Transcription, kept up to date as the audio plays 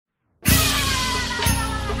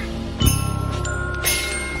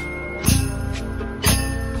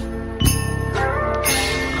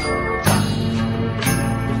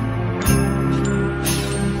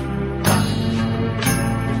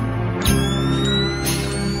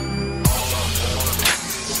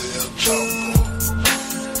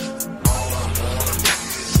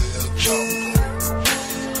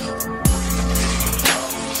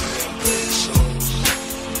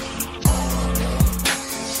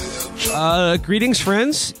Greetings,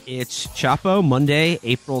 friends. It's Chapo, Monday,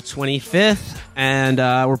 April 25th, and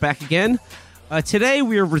we're back again. Today,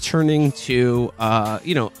 we are returning to,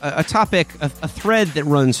 a topic, a thread that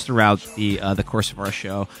runs throughout the course of our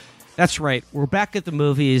show. That's right. We're back at the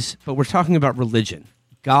movies, but we're talking about religion,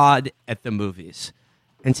 God at the movies.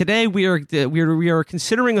 And today, we are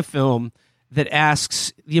considering a film that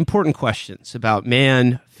asks the important questions about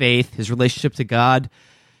man, faith, his relationship to God,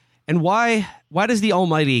 and why does the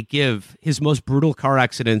Almighty give his most brutal car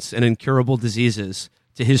accidents and incurable diseases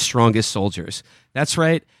to his strongest soldiers? That's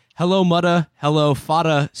right. Hello, Mutta. Hello,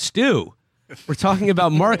 Fada Stew. We're talking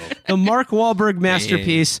about the Mark Wahlberg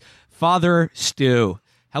masterpiece, Father Stew.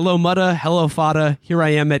 Hello, Mutta. Hello, Fada. Here I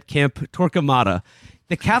am at Camp Torquemada.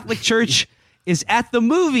 The Catholic Church is at the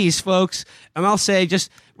movies, folks. And I'll say, just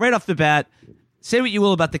right off the bat, say what you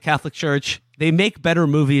will about the Catholic Church. They make better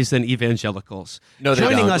movies than evangelicals. No, they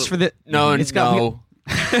Joining don't. us for the No. I'm going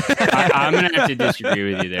to have to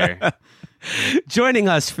disagree with you there. Joining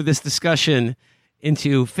us for this discussion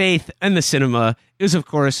into faith and the cinema is, of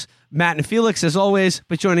course, Matt and Felix, as always.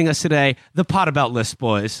 But joining us today, the Pot About List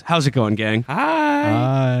boys. How's it going, gang?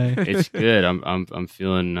 Hi. It's good. I'm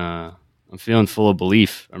feeling full of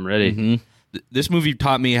belief. I'm ready. Mm-hmm. This movie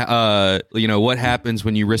taught me, what happens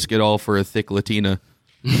when you risk it all for a thick Latina.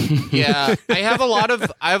 Yeah, I have a lot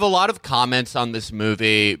of comments on this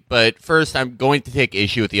movie, but first I'm going to take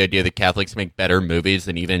issue with the idea that Catholics make better movies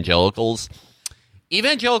than evangelicals.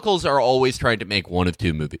 Evangelicals are always trying to make one of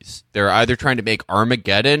two movies. They're either trying to make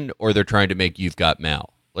Armageddon or they're trying to make You've Got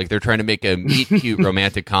Mail. Like they're trying to make a meet cute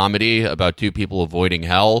romantic comedy about two people avoiding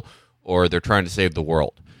hell, or they're trying to save the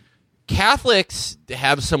world. Catholics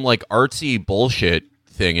have some like artsy bullshit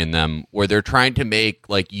thing in them where they're trying to make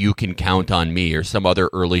like You Can Count on Me or some other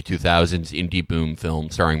early 2000s indie boom film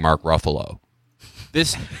starring Mark Ruffalo.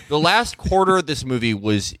 The last quarter of this movie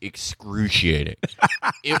was excruciating.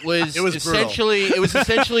 It was essentially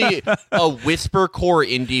a whispercore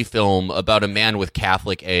indie film about a man with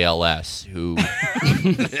Catholic ALS who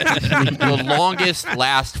the longest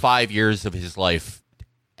last 5 years of his life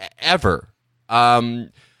ever.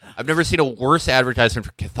 I've never seen a worse advertisement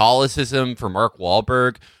for Catholicism for Mark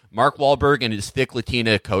Wahlberg. Mark Wahlberg and his thick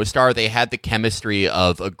Latina co-star, they had the chemistry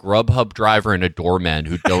of a Grubhub driver and a doorman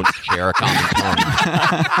who don't share a common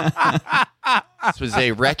tongue. This was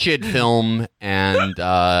a wretched film, and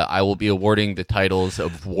I will be awarding the titles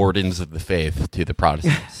of Wardens of the Faith to the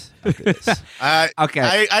Protestants after this. Okay.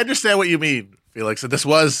 I understand what you mean, Felix. This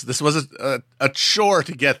was a chore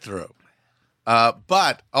to get through.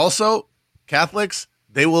 But also, Catholics,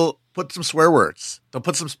 they will put some swear words. They'll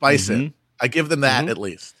put some spice in. I give them that at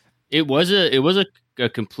least. It was a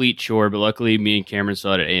complete chore, but luckily me and Cameron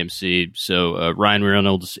saw it at AMC. So Ryan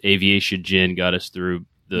Reynolds' Aviation Gin got us through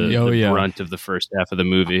the brunt of the first half of the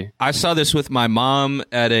movie. I saw this with my mom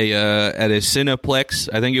at a Cineplex.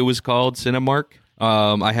 I think it was called Cinemark.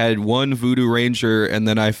 I had one Voodoo Ranger, and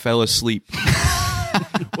then I fell asleep.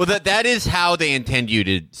 Well, that is how they intend you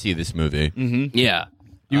to see this movie. Mm-hmm. Yeah.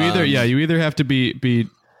 You either have to be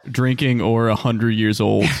drinking or 100 years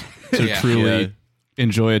old to truly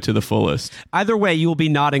enjoy it to the fullest. Either way, you will be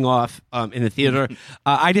nodding off in the theater.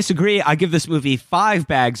 I disagree. I give this movie 5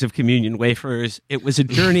 bags of communion wafers. It was a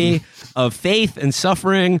journey of faith and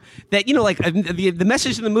suffering that, the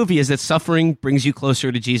message in the movie is that suffering brings you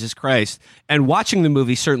closer to Jesus Christ. And watching the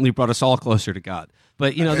movie certainly brought us all closer to God.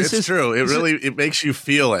 But, this is true. It makes you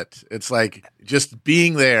feel it. It's like just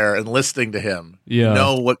being there and listening to him. Yeah. You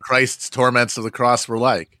know what Christ's torments of the cross were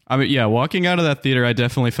like. I mean, yeah, walking out of that theater, I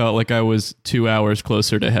definitely felt like I was 2 hours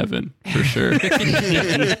closer to heaven, for sure.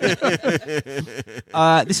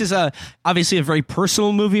 This is obviously a very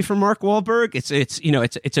personal movie for Mark Wahlberg.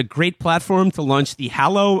 It's a great platform to launch the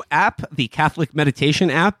Hallow app, the Catholic meditation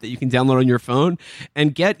app that you can download on your phone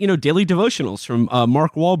and get daily devotionals from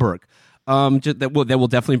Mark Wahlberg. That will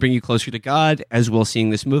definitely bring you closer to God, as well seeing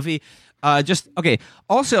this movie.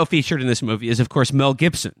 Also featured in this movie is, of course, Mel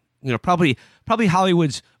Gibson. Probably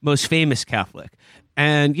Hollywood's most famous Catholic.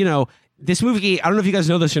 And this movie, I don't know if you guys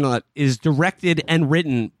know this or not, is directed and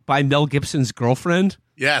written by Mel Gibson's girlfriend.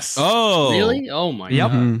 Yes. Oh, Really? Oh my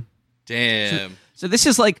Yep. God. damn. So this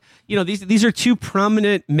is like these are two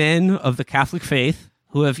prominent men of the Catholic faith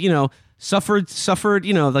who have suffered,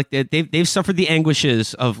 they've suffered the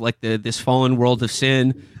anguishes of this fallen world of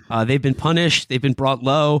sin. They've been punished. They've been brought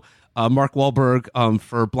low. Mark Wahlberg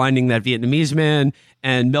for blinding that Vietnamese man,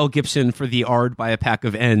 and Mel Gibson for the "Ard by a pack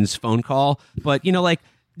of ends" phone call. But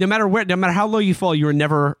no matter how low you fall, you are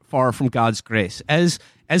never far from God's grace. As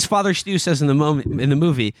Father Stu says in the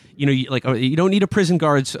movie, you don't need a prison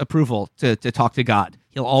guard's approval to talk to God.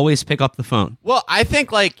 He'll always pick up the phone. Well, I think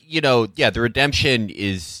the redemption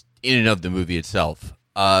is in and of the movie itself.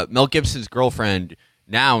 Mel Gibson's girlfriend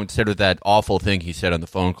now, instead of that awful thing he said on the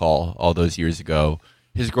phone call all those years ago,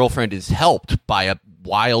 his girlfriend is helped by a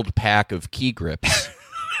wild pack of key grips.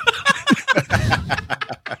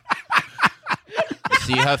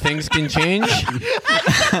 See how things can change?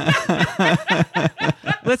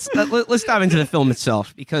 Let's dive into the film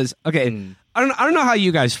itself, because I don't know how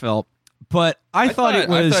you guys felt, but I thought it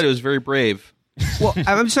was very brave. Well,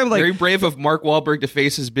 I'm saying very brave of Mark Wahlberg to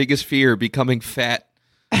face his biggest fear, becoming fat.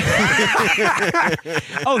 He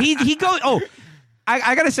goes. Oh,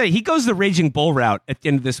 I gotta say, he goes the Raging Bull route at the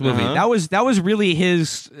end of this movie. Uh-huh. That was really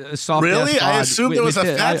his soft. Really, I assumed it was a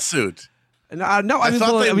fat suit. No, I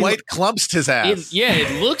thought they white clumpsed his ass.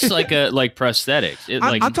 It looks like prosthetics.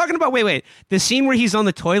 I'm talking about wait, the scene where he's on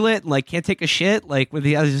the toilet, like can't take a shit, like with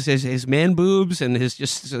his man boobs and his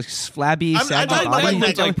just flabby. I'm talking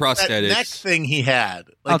about prosthetics. That neck thing he had.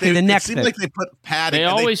 The neck. It seemed like they put padding. They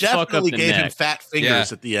always fuck up the gave neck. him fat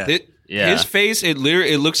fingers at the end. His face, it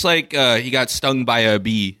looks like he got stung by a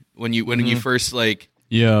bee when you first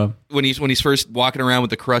when he's first walking around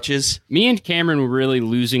with the crutches. Me and Cameron were really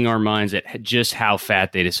losing our minds at just how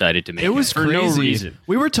fat they decided to make it. It was for crazy. no reason.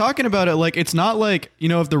 We were talking about it like it's not like,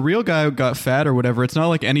 if the real guy got fat or whatever, it's not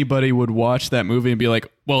like anybody would watch that movie and be like,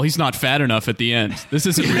 well, he's not fat enough at the end. This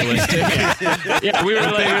isn't realistic. Yeah, we were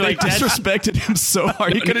like disrespected him so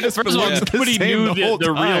hard. He could have just first of all, nobody knew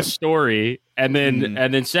the real story. And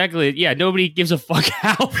then secondly, nobody gives a fuck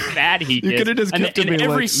how fat he is. You could have just kept in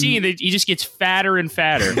every like, scene, he just gets fatter and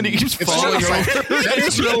fatter. And he keeps falling over. That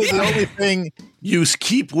is really the only thing you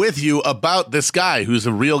keep with you about this guy who's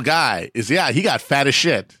a real guy is, he got fat as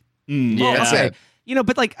shit. That's it.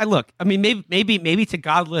 But maybe to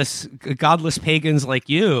godless pagans like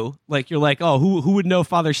you, like you're like, oh, who would know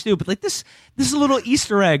Father Stu? But like this is a little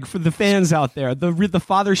Easter egg for the fans out there, the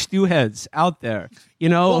Father Stu heads out there, who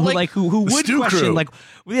would question crew.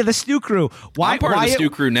 The Stu crew. I'm part of the Stu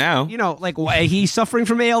crew now. Why he's suffering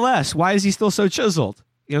from ALS? Why is he still so chiseled?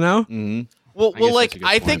 Mm-hmm.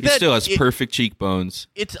 I think he that still has perfect cheekbones.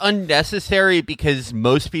 It's unnecessary because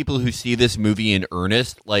most people who see this movie in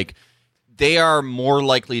earnest, they are more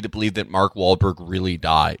likely to believe that Mark Wahlberg really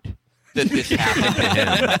died, that this happened to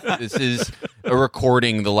him. This is a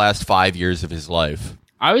recording the last 5 years of his life.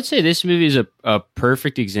 I would say this movie is a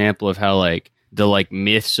perfect example of how the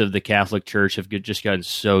myths of the Catholic Church have just gotten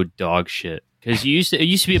so dog shit. Because it used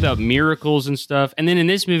to be about miracles and stuff, and then in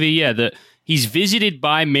this movie, he's visited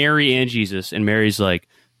by Mary and Jesus, and Mary's like,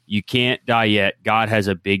 you can't die yet. God has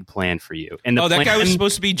a big plan for you. And that guy was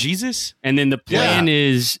supposed to be Jesus? And then the plan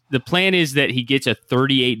is that he gets a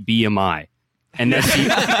 38 BMI. And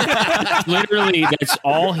that's literally that's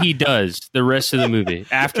all he does the rest of the movie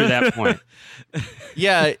after that point.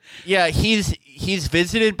 Yeah, he's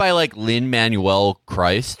visited by Lin-Manuel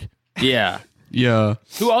Christ. Yeah. Yeah.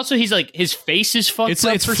 Who also his face is fucked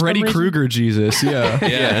up. It's Freddy Krueger Jesus. Yeah.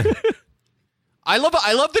 Yeah. I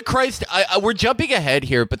love the Christ. We're jumping ahead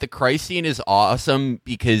here, but the Christ scene is awesome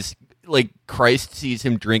because Christ sees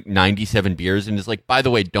him drink 97 beers and is like, by the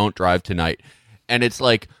way, don't drive tonight. And it's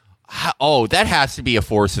like, oh, that has to be a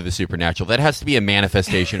force of the supernatural. That has to be a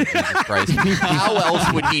manifestation of Jesus Christ. How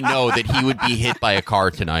else would he know that he would be hit by a car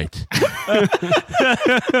tonight?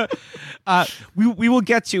 We will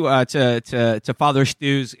get to Father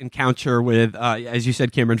Stu's encounter with, as you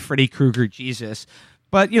said, Cameron, Freddy Krueger Jesus.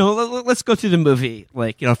 But let's go through the movie,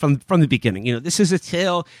 from the beginning. This is a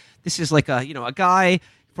tale. This is a guy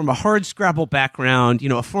from a hard scrabble background,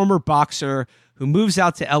 a former boxer who moves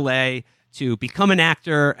out to L.A. to become an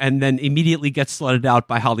actor and then immediately gets slutted out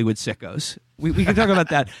by Hollywood sickos. We can talk about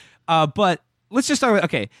that. But let's just start with,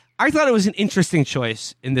 okay, I thought it was an interesting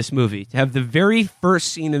choice in this movie to have the very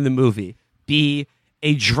first scene in the movie be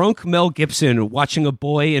a drunk Mel Gibson watching a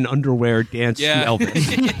boy in underwear dance to Elvis.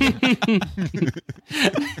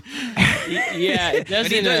 It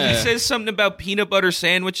doesn't. He says something about peanut butter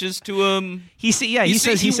sandwiches to him. He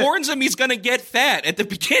warns him he's going to get fat at the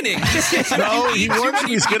beginning. No, he warns him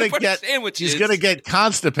he's going to get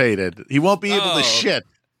constipated. He won't be able to shit.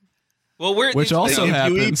 Well, which also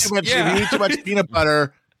happens. If you eat too much peanut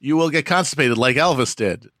butter, you will get constipated like Elvis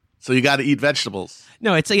did. So you got to eat vegetables.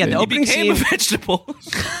 No, it's the opening scene. He became a vegetable.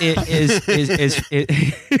 It's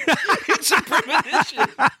a premonition.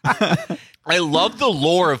 I love the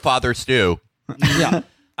lore of Father Stu. Yeah.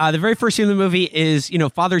 The very first scene of the movie is,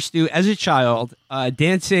 Father Stu as a child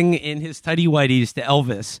dancing in his tighty whities to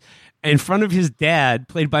Elvis. in front of his dad,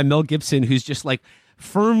 played by Mel Gibson, who's just like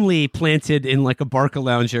firmly planted in like a Barca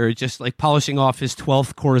lounger, just like polishing off his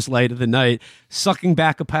 12th Coors Light of the night, sucking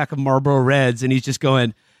back a pack of Marlboro Reds, and he's just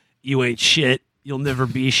going, "You ain't shit. You'll never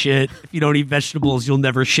be shit. If you don't eat vegetables, you'll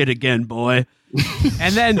never shit again, boy."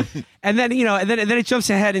 and then it jumps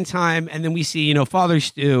ahead in time, and then we see Father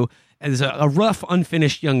Stu as a rough,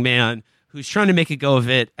 unfinished young man who's trying to make a go of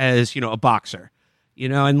it as a boxer,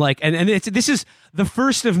 this is the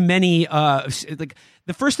first of many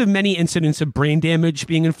incidents of brain damage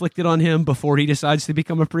being inflicted on him before he decides to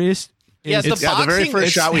become a priest. Yeah, the very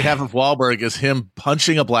first shot we have of Wahlberg is him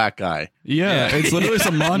punching a black guy. Yeah, it's literally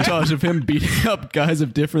some montage of him beating up guys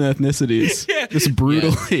of different ethnicities, just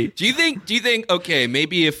brutally. Do you think? Okay,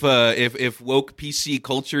 maybe if woke PC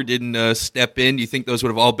culture didn't step in, do you think those would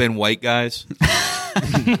have all been white guys?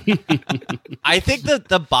 I think that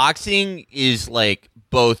the boxing is like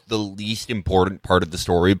both the least important part of the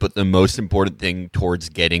story, but the most important thing towards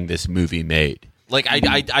getting this movie made. Like,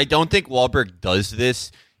 I don't think Wahlberg does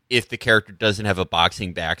this if the character doesn't have a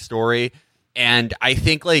boxing backstory. And I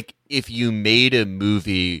think, like, if you made a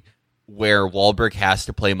movie where Wahlberg has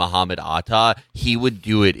to play Muhammad Atta, he would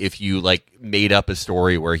do it if you, like, made up a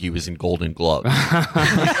story where he was in Golden Gloves.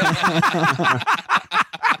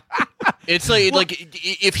 It's like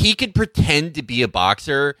if he could pretend to be a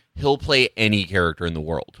boxer, he'll play any character in the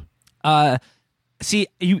world. I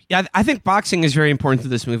think boxing is very important to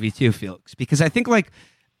this movie too, Felix, because I think for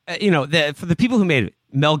the people who made it,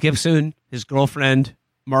 Mel Gibson, his girlfriend,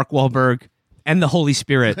 Mark Wahlberg, and the Holy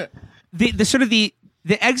Spirit, the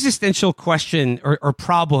existential question or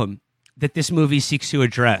problem that this movie seeks to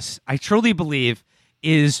address, I truly believe,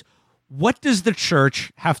 is what does the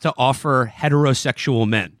church have to offer heterosexual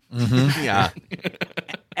men? Mm-hmm. Yeah.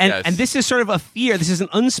 And this is sort of a fear. This is an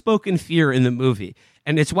unspoken fear in the movie.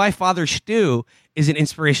 And it's why Father Stu is an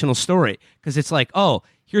inspirational story. Because it's like, oh,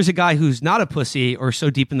 here's a guy who's not a pussy or so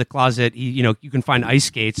deep in the closet, you can find ice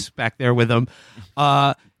skates back there with him,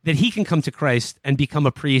 that he can come to Christ and become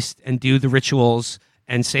a priest and do the rituals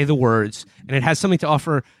and say the words. And it has something to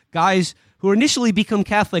offer guys who initially become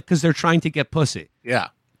Catholic because they're trying to get pussy. Yeah.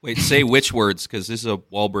 Wait, say which words? Because this is a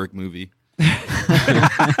Wahlberg movie.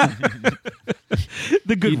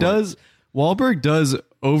 Wahlberg does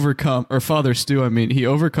overcome, or Father Stu, he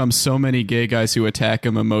overcomes so many gay guys who attack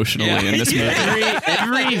him emotionally in this movie.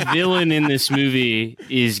 Every villain in this movie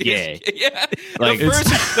is gay. Yeah. Like,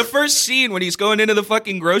 the first scene when he's going into the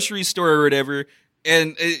fucking grocery store or whatever,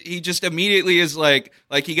 and he just immediately is like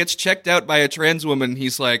he gets checked out by a trans woman.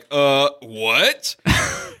 He's like, what?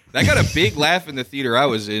 That got a big laugh in the theater I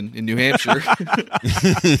was in New Hampshire.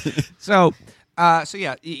 So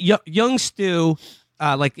yeah, young Stu,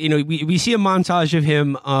 we see a montage of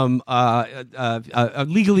him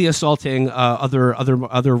legally assaulting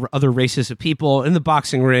other races of people in the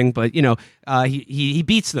boxing ring, but he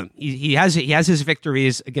beats them. He has his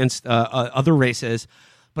victories against other races,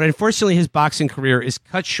 but unfortunately his boxing career is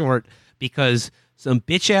cut short because some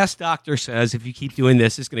bitch ass doctor says if you keep doing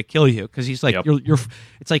this, it's going to kill you. Because he's like, Yep. you're.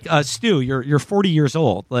 It's like Stu, you're 40 years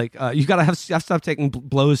old. Like you got to have stop taking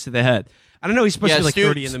blows to the head. I don't know. He's supposed to be like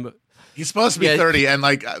 30 in the movie. He's supposed to be 30, and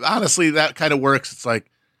like honestly, that kind of works. It's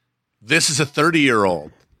like this is a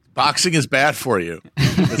 30-year-old. Boxing is bad for you.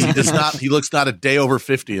 He looks not a day over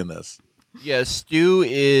 50 in this. Yeah, Stu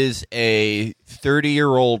is a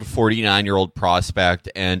 30-year-old, 49-year-old prospect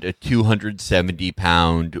and a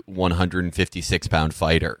 270-pound, 156-pound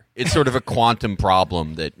fighter. It's sort of a quantum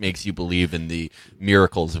problem that makes you believe in the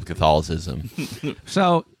miracles of Catholicism.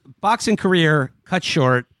 So, boxing career cut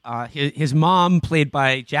short. His mom, played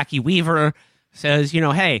by Jackie Weaver, says,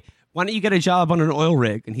 hey, why don't you get a job on an oil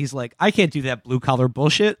rig? And he's like, I can't do that blue-collar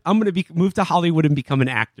bullshit. I'm going to move to Hollywood and become an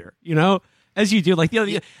actor, As you do, like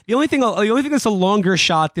the only thing that's a longer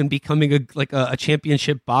shot than becoming a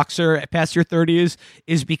championship boxer past your 30s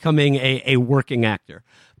is becoming a working actor.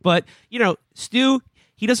 But Stu,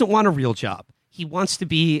 he doesn't want a real job. He wants to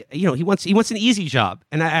be, he wants an easy job.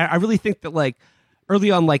 And I really think that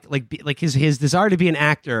early on, his desire to be an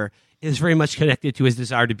actor is very much connected to his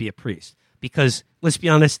desire to be a priest. Because let's be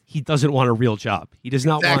honest, he doesn't want a real job. He does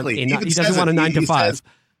not want he doesn't want a 9 to 5. Says,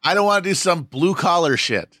 I don't want to do some blue collar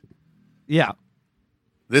shit. Yeah.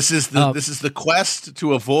 This is the quest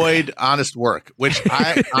to avoid honest work, which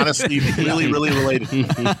I honestly really related to.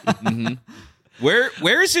 Mm-hmm.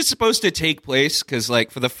 Where is it supposed to take place? Because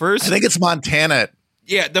for the first, I think it's Montana.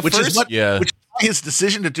 Yeah, which is his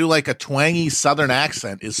decision to do like a twangy Southern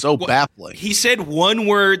accent is so baffling. He said one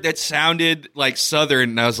word that sounded like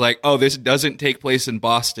Southern, and I was like, "Oh, this doesn't take place in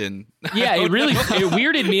Boston." Yeah, it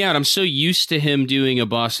weirded me out. I'm so used to him doing a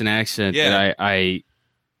Boston accent that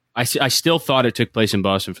I still thought it took place in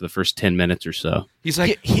Boston for the first 10 minutes or so. He's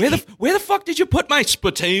like, where the fuck did you put my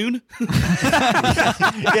spittoon?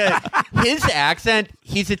 Yeah, his accent,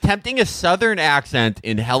 he's attempting a southern accent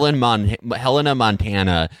in Helena,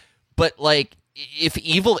 Montana, but like if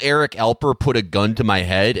evil Eric Alper put a gun to my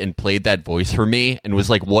head and played that voice for me and was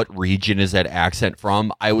like, what region is that accent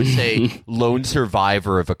from? I would say lone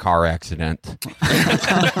survivor of a car accident.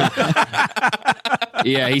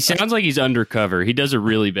 Yeah, he sounds like he's undercover. He does a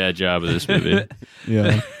really bad job of this movie.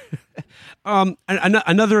 Yeah.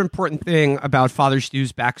 Another important thing about Father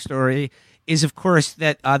Stu's backstory is, of course,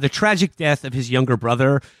 that the tragic death of his younger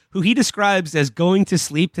brother, who he describes as going to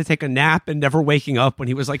sleep to take a nap and never waking up when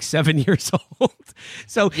he was like 7 years old.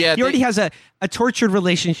 So he already has a tortured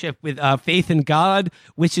relationship with faith in God,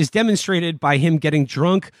 which is demonstrated by him getting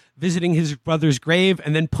drunk, visiting his brother's grave,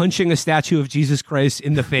 and then punching a statue of Jesus Christ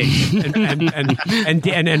in the face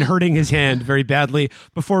and hurting his hand very badly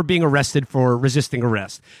before being arrested for resisting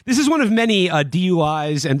arrest. This is one of many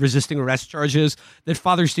DUIs and resisting arrest charges that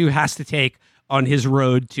Father Stu has to take on his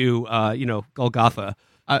road to Golgotha.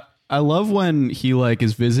 I love when he like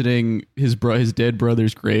is visiting his dead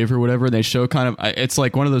brother's grave or whatever. And they show kind of, it's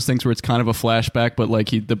like one of those things where it's kind of a flashback, but like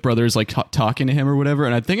the brother's like talking to him or whatever.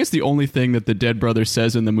 And I think it's the only thing that the dead brother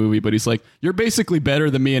says in the movie. But he's like, "You're basically better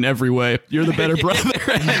than me in every way. You're the better brother."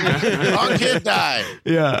 Wrong kid died.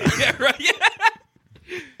 Yeah. Yeah, right.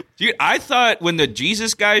 Yeah. Dude, I thought when the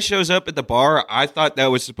Jesus guy shows up at the bar, I thought that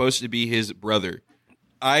was supposed to be his brother.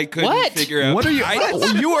 I couldn't figure out. What are you?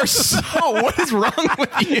 You are so. What is wrong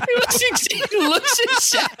with you? He looks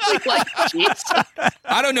exactly like Jesus.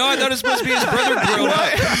 I don't know. I thought it was supposed to be his brother grown up.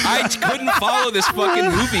 I couldn't follow this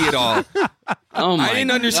fucking movie at all. Oh my I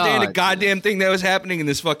didn't understand a God. goddamn thing that was happening in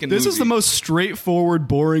this fucking movie. This is the most straightforward,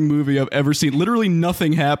 boring movie I've ever seen. Literally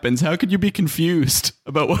nothing happens. How could you be confused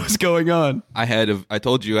about what was going on? I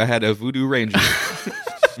told you I had a voodoo ranger.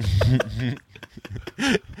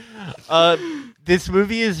 This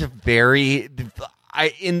movie is very.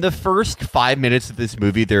 In the first 5 minutes of this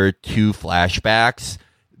movie, there are two flashbacks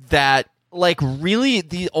that, like, really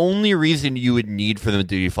the only reason you would need for them to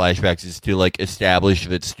do flashbacks is to like establish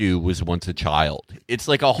that Stu was once a child. It's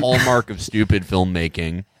like a hallmark of stupid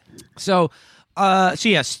filmmaking. So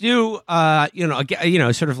yeah, Stu,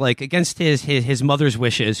 sort of like against his mother's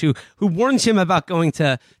wishes, who warns him about going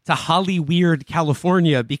to Hollyweird,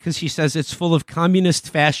 California, because she says it's full of communist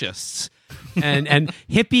fascists and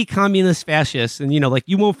hippie communist fascists, and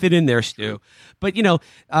you won't fit in there, Stu. But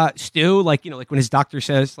Stu, like when his doctor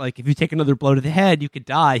says, like, if you take another blow to the head, you could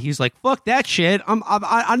die. He's like, fuck that shit.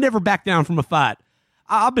 I never back down from a fight.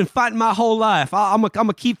 I've been fighting my whole life. I'm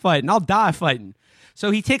gonna keep fighting. I'll die fighting.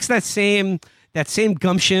 So he takes that same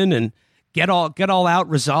gumption and get all out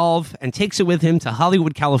resolve and takes it with him to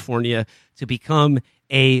Hollywood, California to become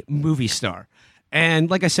a movie star. And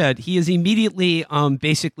like I said, he is immediately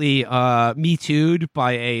basically Me Too'd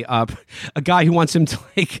by a guy who wants him to,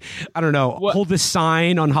 like, I don't know, hold a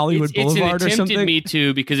sign on Hollywood Boulevard or it's an something. attempted Me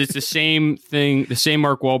Too, because it's the same thing, the same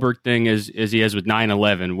Mark Wahlberg thing as he has with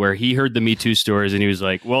 9/11, where he heard the Me Too stories and he was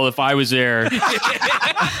like, well, if I was there,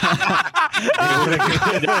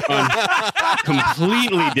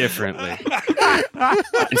 completely differently.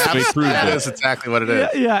 And so he proved That it. is exactly what it is.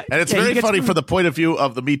 Yeah. And it's Yeah, he very gets- funny from the point of view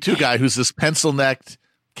of the Me Too guy, who's this pencil-necked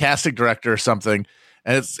casting director or something.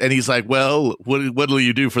 And he's like, well, what'll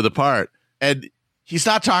you do for the part? And he's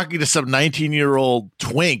not talking to some 19-year-old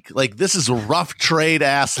twink. Like, this is a rough trade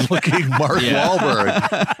ass looking Mark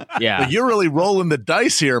Wahlberg. Yeah. But you're really rolling the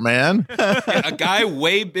dice here, man. A guy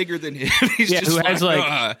way bigger than him. He's Yeah, just who has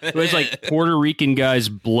like Puerto Rican guy's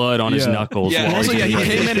blood on his Yeah. knuckles. Yeah. while Also, he's yeah, he doing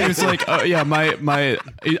came it. in and he was like, "Oh yeah, I'm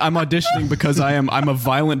auditioning because I'm a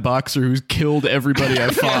violent boxer who's killed everybody I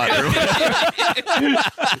fought."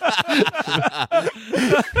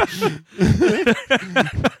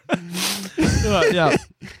 Yeah.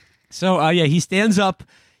 So he stands up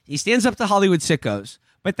to Hollywood sickos.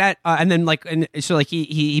 But that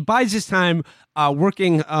he bides his time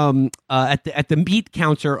working at the meat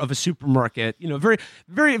counter of a supermarket. Very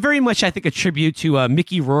very very much, I think, a tribute to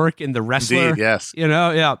Mickey Rourke in The Wrestler. Indeed, yes.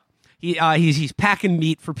 He's packing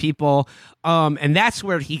meat for people, and that's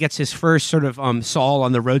where he gets his first sort of Saul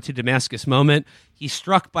on the road to Damascus moment. He's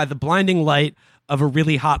struck by the blinding light of a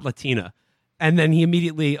really hot Latina, and then he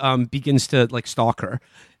immediately begins to like stalk her.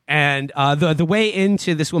 And the way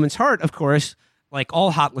into this woman's heart, of course, like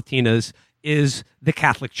all hot Latinas, is the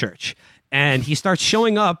Catholic Church. And he starts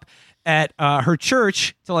showing up at her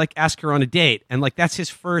church to like ask her on a date, and like that's his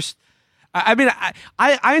first. I mean,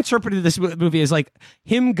 I interpreted this movie as like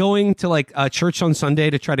him going to like church on Sunday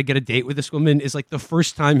to try to get a date with this woman is like the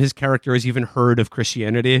first time his character has even heard of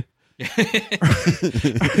Christianity.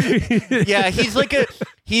 Yeah, he's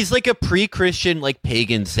like a pre-Christian, like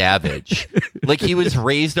pagan savage. Like he was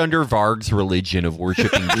raised under Varg's religion of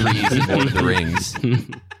worshiping trees in Lord of the Rings.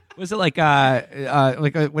 Was it like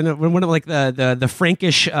when one of like the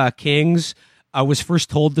Frankish kings was first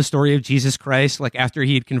told the story of Jesus Christ? Like after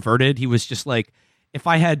he had converted, he was just like, if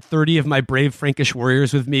I had 30 of my brave Frankish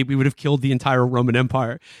warriors with me, we would have killed the entire Roman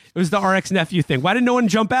Empire. It was the RX nephew thing. Why didn't no one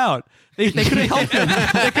jump out? They could have helped him.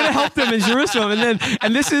 They could have helped him in Jerusalem.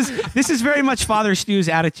 And this is very much Father Stu's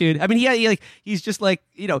attitude. I mean, he's just like,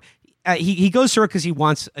 you know, he goes to her because he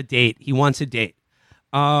wants a date. He wants a date.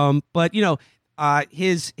 But you know,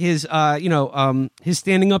 his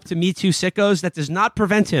standing up to Me Too sickos, that does not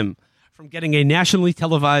prevent him from getting a nationally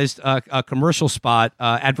televised commercial spot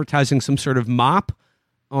advertising some sort of mop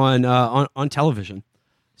on television.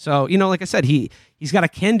 So, you know, like I said, he's got a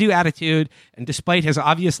can-do attitude, and despite his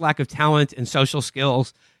obvious lack of talent and social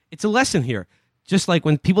skills, it's a lesson here. Just like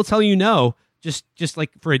when people tell you no, just like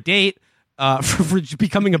for a date, for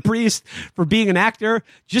becoming a priest, for being an actor,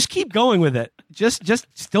 just keep going with it. Just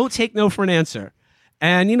don't take no for an answer.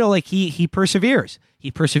 And, you know, like he perseveres. He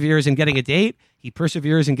perseveres in getting a date. He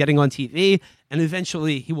perseveres in getting on TV, and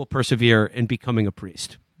eventually he will persevere in becoming a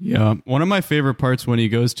priest. Yeah, one of my favorite parts when he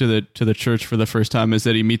goes to the church for the first time is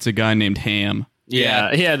that he meets a guy named Ham.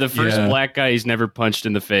 Yeah, the first black guy he's never punched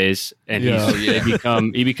in the face, and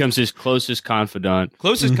he becomes his closest confidant.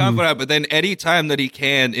 Confidant, but then any time that he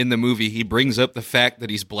can in the movie, he brings up the fact that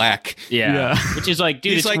he's black. Yeah. Which is like,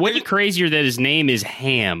 dude, it's like, way crazier that his name is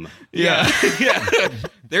Ham. Yeah.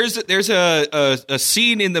 There's a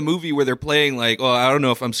scene in the movie where they're playing like, I don't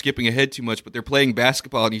know if I'm skipping ahead too much, but they're playing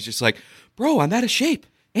basketball, and he's just like, bro, I'm out of shape,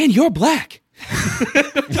 and you're black.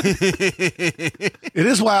 It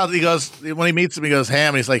is wild. He goes, when he meets him, he goes, Ham,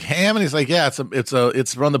 and he's like, Ham, and he's like, yeah,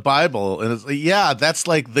 it's from the Bible, and it's like, yeah, that's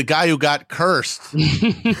like the guy who got cursed.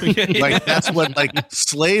 Like that's what like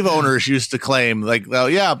slave owners used to claim. Like, oh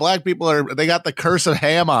yeah, black people they got the curse of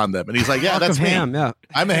Ham on them, and he's like, yeah, that's me. Ham, yeah.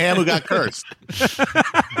 I'm the Ham who got cursed.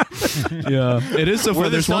 Yeah, it is so funny. We're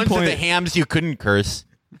the There's one sons of point. the hams you couldn't curse.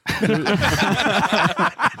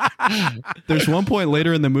 There's one point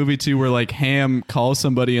later in the movie too where like Ham calls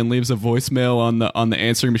somebody and leaves a voicemail on the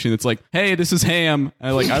answering machine that's like, "Hey, this is Ham."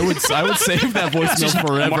 I would save that voicemail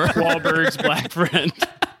forever. Mark Wahlberg's black friend.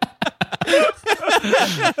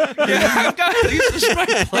 I've got these are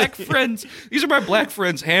my black friends. These are my black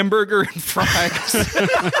friends, hamburger and fries.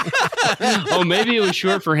 Oh, maybe it was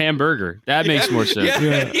short for hamburger. That makes more sense.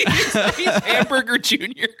 Yeah. He's Hamburger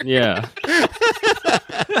Jr. Yeah.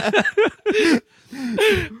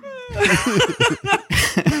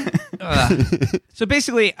 So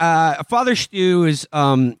basically, Father Stu's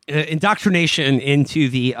indoctrination into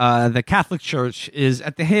the Catholic Church is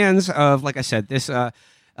at the hands of, like I said, this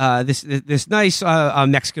nice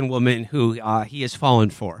Mexican woman who he has fallen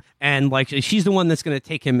for, and like she's the one that's going to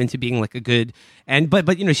take him into being like a good. And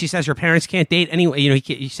but you know, she says her parents can't date anyone. You know,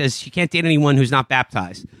 he says she can't date anyone who's not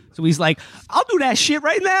baptized. So he's like, I'll do that shit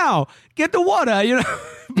right now. Get the water, you know.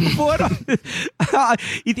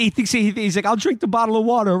 He thinks he's like, I'll drink the bottle of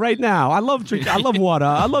water right now. I love water.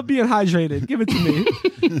 I love being hydrated. Give it to me.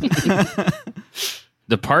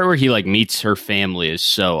 The part where he like meets her family is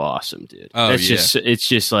so awesome, dude. Oh, it's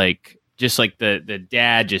just like the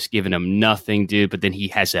dad just giving him nothing, dude. But then he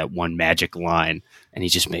has that one magic line, and he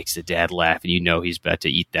just makes the dad laugh, and you know he's about to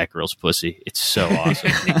eat that girl's pussy. It's so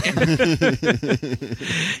awesome.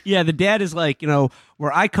 Yeah, the dad is like, you know,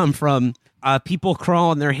 where I come from, people crawl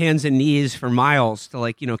on their hands and knees for miles to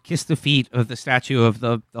like, you know, kiss the feet of the statue of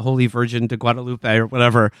the Holy Virgin de Guadalupe or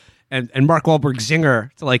whatever. And Mark Wahlberg's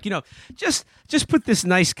zinger to like, you know, just put this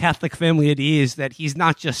nice Catholic family at ease that he's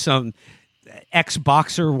not just some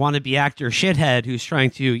ex-boxer wannabe actor shithead who's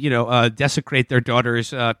trying to, you know, desecrate their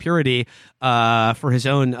daughter's purity for his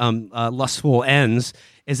own lustful ends.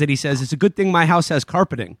 Is that he says, it's a good thing my house has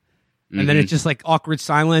carpeting. And then it's just like awkward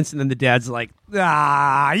silence, and then the dad's like,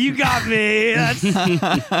 you got me.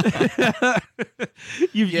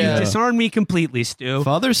 You disarmed me completely, Stu.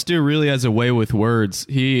 Father Stu really has a way with words.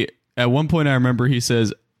 At one point I remember he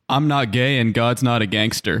says, "I'm not gay and God's not a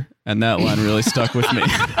gangster," and that line really stuck with me.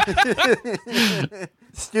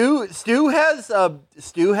 Stu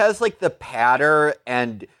has like the patter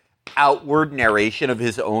and outward narration of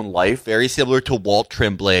his own life, very similar to Walt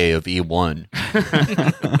Tremblay of E1.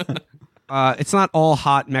 It's not all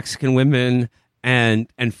hot Mexican women and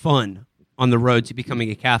fun on the road to becoming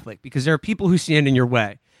a Catholic, because there are people who stand in your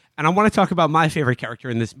way. And I want to talk about my favorite character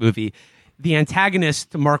in this movie. the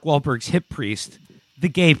antagonist to Mark Wahlberg's hip priest, the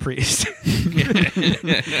gay priest.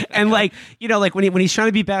 And like, you know, like when he's trying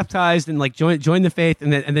to be baptized and like join the faith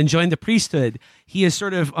and then join the priesthood, he is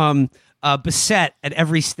sort of beset at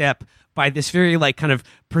every step by this very like kind of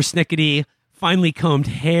persnickety, finely combed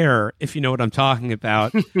hair, if you know what I'm talking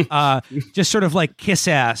about. Just sort of like kiss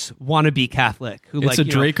ass wannabe Catholic who It's like a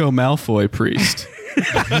Draco Malfoy priest.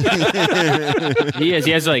 He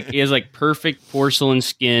has like perfect porcelain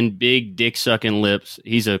skin, big dick sucking lips.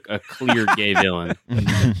 He's a clear gay villain.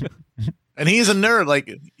 And he's a nerd.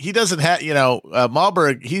 Like he doesn't have,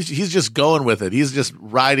 Malberg. He's just going with it. He's just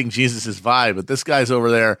riding Jesus's vibe. But this guy's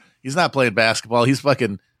over there. He's not playing basketball. He's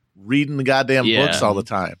fucking reading the goddamn books all the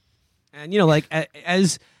time. And like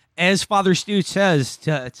as Father Stu says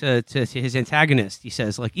to his antagonist, he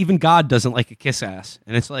says like even God doesn't like a kiss ass,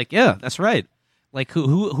 and it's like yeah, that's right. Like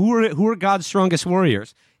who are God's strongest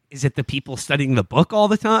warriors? Is it the people studying the book all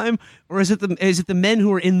the time, or is it the men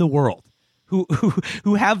who are in the world?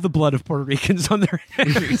 Who have the blood of Puerto Ricans on their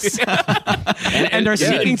hands and are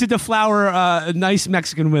seeking to deflower nice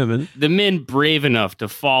Mexican women. The men brave enough to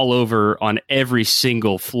fall over on every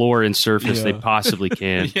single floor and surface they possibly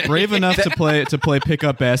can. Brave enough to play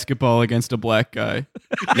pickup basketball against a black guy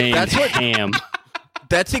named Ham.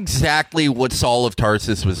 That's exactly what Saul of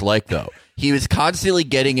Tarsus was like, though. He was constantly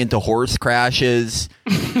getting into horse crashes.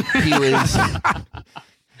 He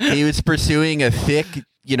was pursuing a thick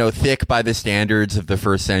by the standards of the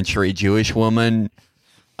first century Jewish woman.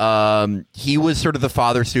 He was sort of the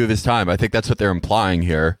Father Stu of his time. I think that's what they're implying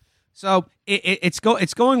here. So it's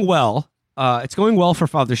going well. It's going well for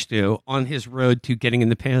Father Stu on his road to getting in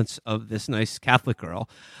the pants of this nice Catholic girl.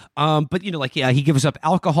 But he gives up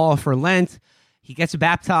alcohol for Lent. He gets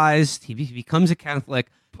baptized. He becomes a Catholic.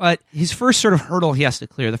 But his first sort of hurdle he has to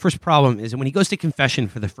clear, the first problem is that when he goes to confession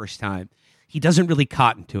for the first time, he doesn't really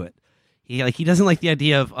cotton to it. He doesn't like the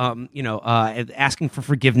idea of asking for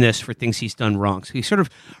forgiveness for things he's done wrong. So he sort of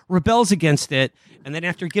rebels against it, and then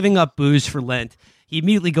after giving up booze for Lent, he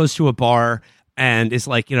immediately goes to a bar and is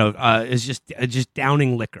like is just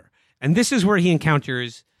downing liquor. And this is where he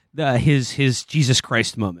encounters his Jesus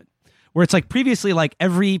Christ moment, where it's like previously like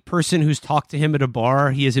every person who's talked to him at a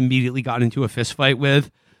bar, he has immediately gotten into a fist fight with.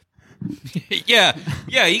 Yeah.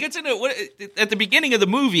 He gets into at the beginning of the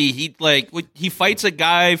movie. He fights a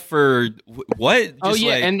guy for what? Just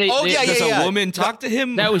and does a woman talk to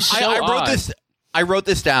him? That was so odd. I wrote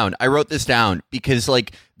this down because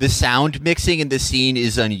like the sound mixing in this scene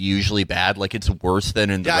is unusually bad. Like it's worse than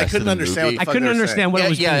in the rest of the movie. I couldn't understand what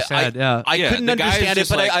was being said. I couldn't understand it,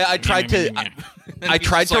 but I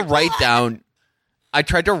tried to write down. I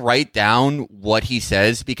tried to write down what he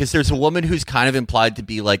says because there's a woman who's kind of implied to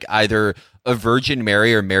be like either a Virgin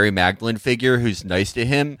Mary or Mary Magdalene figure who's nice to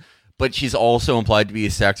him, but she's also implied to be a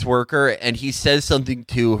sex worker. And he says something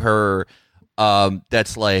to her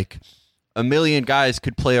that's like, a million guys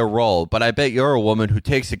could play a role, but I bet you're a woman who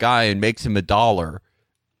takes a guy and makes him $1.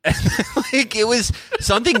 Like it was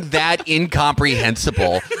something that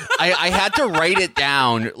incomprehensible. I had to write it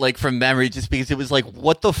down like from memory just because it was like,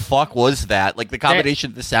 what the fuck was that? Like the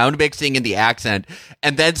combination of the sound mixing and the accent,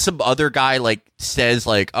 and then some other guy like says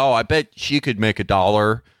like, oh, I bet she could make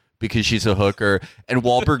 $1 because she's a hooker, and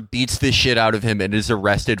Wahlberg beats the shit out of him and is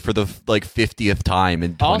arrested for the 50th time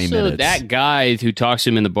in 20 minutes. Also, that guy who talks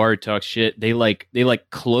to him in the bar talks shit. They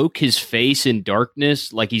cloak his face in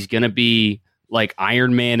darkness like he's gonna be like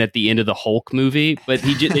Iron Man at the end of the Hulk movie, but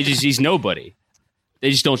he's nobody. They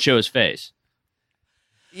just don't show his face.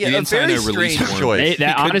 Yeah, a very strange choice.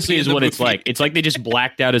 That honestly is what it's like. It's like they just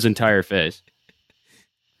blacked out his entire face.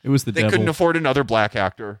 It was the They devil. couldn't afford another black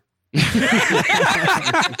actor.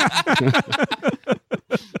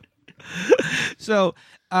 So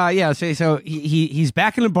he's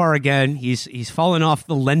back in the bar again. He's fallen off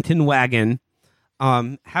the Lenten wagon,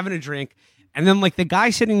 having a drink, and then like the guy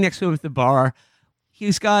sitting next to him at the bar,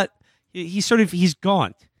 he's gaunt.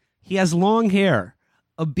 He has long hair,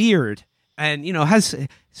 a beard, and has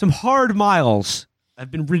some hard miles have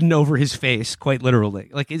been written over his face, quite literally.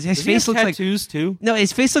 Like his face looks like tattoos too. No,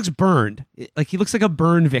 his face looks burned. Like he looks like a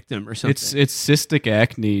burn victim or something. It's cystic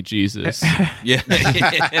acne, Jesus. Yeah.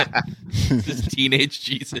 This teenage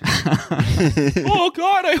Jesus. Oh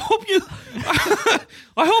God, I hope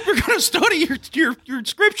you're gonna study your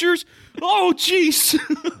scriptures. Oh jeez.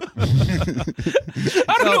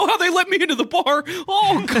 I don't know how they let me into the bar.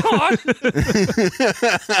 Oh God.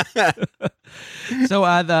 So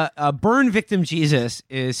the burn victim Jesus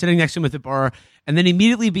is sitting next to him at the bar, and then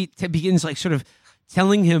immediately begins like sort of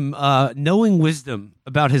telling him knowing wisdom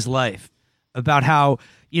about his life, about how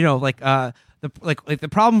the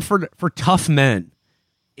problem for tough men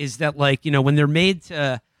is that, like, you know, when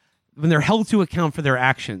they're held to account for their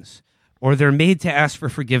actions, or they're made to ask for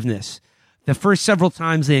forgiveness, the first several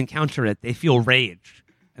times they encounter it, they feel rage.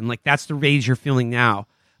 And, like, that's the rage you're feeling now.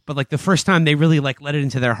 But, like, the first time they really, like, let it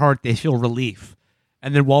into their heart, they feel relief.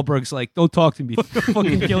 And then Wahlberg's like, don't talk to me. I'll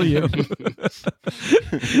fucking kill you.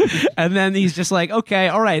 And then he's just like, okay,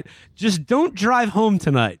 all right, just don't drive home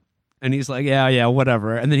tonight. And he's like, yeah,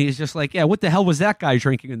 whatever. And then he's just like, yeah, what the hell was that guy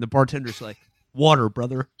drinking? And the bartender's like, water,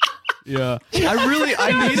 brother. Yeah,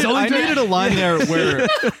 I needed a line there where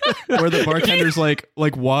the bartender's like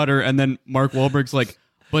water, and then Mark Wahlberg's like,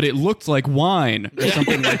 but it looked like wine or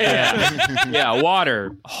something like that. Yeah,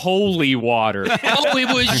 water, holy water. Oh,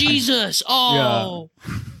 it was Jesus. Oh,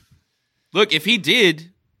 Look, if he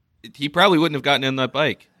did, he probably wouldn't have gotten on that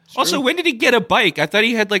bike. Also, when did he get a bike? I thought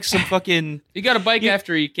he had like some fucking. He got a bike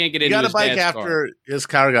after he can't get into his dad's car. He got a bike after his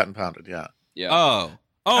car got impounded. Yeah. Yeah.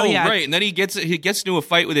 Oh, yeah. Right. And then he gets into a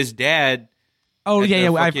fight with his dad. Oh, At yeah.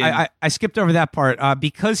 the fucking- I skipped over that part.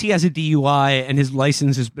 Because he has a DUI and his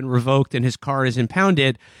license has been revoked and his car is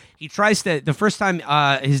impounded, he tries to. The first time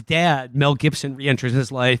his dad, Mel Gibson, re-enters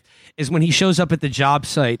his life is when he shows up at the job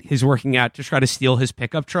site he's working at to try to steal his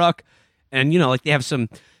pickup truck. And, you know, like, they have some.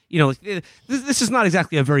 You know, this is not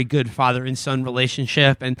exactly a very good father and son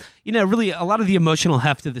relationship. And, you know, really a lot of the emotional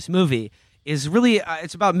heft of this movie is really,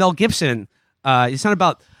 it's about Mel Gibson. It's not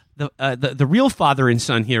about the real father and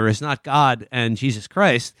son here is not God and Jesus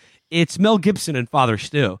Christ. It's Mel Gibson and Father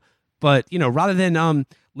Stu. But, you know, rather than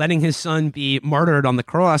letting his son be martyred on the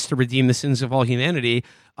cross to redeem the sins of all humanity,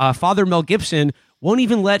 Father Mel Gibson won't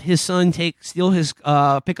even let his son steal his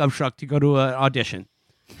pickup truck to go to an audition.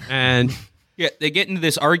 And... Yeah, they get into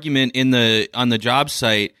this argument on the job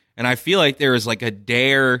site, and I feel like there is like a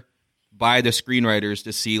dare by the screenwriters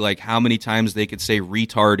to see like how many times they could say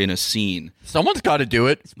retard in a scene. Someone's got to do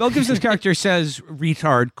it. Mel Gibson's character says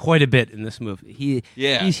retard quite a bit in this movie.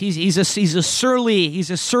 He's a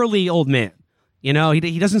surly old man. You know,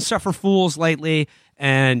 he doesn't suffer fools lightly,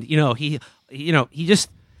 and you know he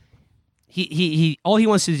all he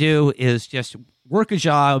wants to do is just work a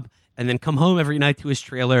job and then come home every night to his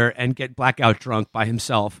trailer and get blackout drunk by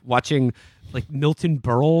himself, watching like Milton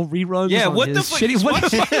Berle reruns. Yeah, on what his the fuck? shitty- What the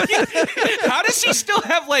fuck? How does he still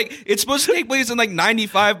have like? It's supposed to take place in like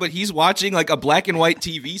 '95, but he's watching like a black and white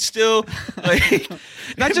TV still. Like,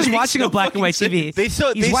 Not just it makes watching no a black and white fucking TV.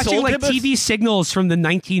 sense. He's watching sold like him a- TV signals from the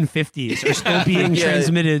 1950s are still being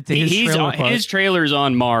transmitted to his trailer park. His trailer's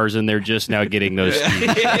on Mars, and they're just now getting those.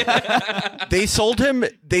 They sold him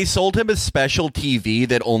a special TV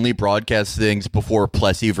that only broadcasts things before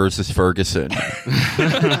Plessy versus Ferguson.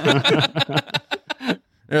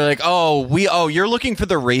 They're like, you're looking for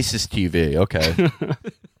the racist TV. Okay.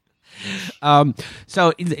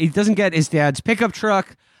 So he doesn't get his dad's pickup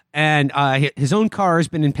truck, and his own car has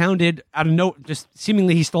been impounded out of just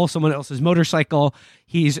seemingly he stole someone else's motorcycle.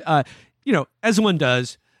 He's, as one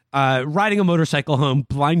does, riding a motorcycle home,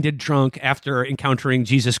 blinded drunk after encountering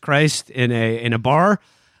Jesus Christ in a bar.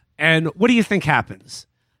 And what do you think happens?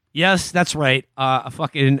 Yes, that's right. A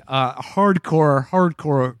fucking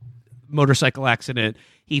hardcore motorcycle accident.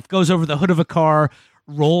 He goes over the hood of a car,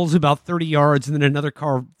 rolls about 30 yards, and then another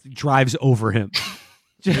car drives over him.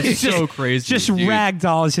 It's so crazy. Just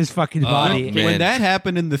ragdolls his fucking body. man. When that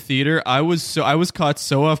happened in the theater, I was caught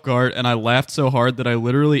so off guard, and I laughed so hard that I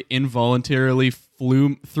literally involuntarily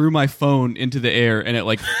threw my phone into the air, and it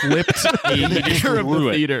like flipped in the air of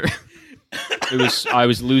the theater. I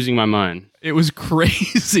was losing my mind. It was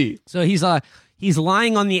crazy. So he's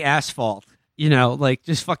lying on the asphalt, like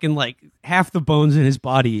just fucking like half the bones in his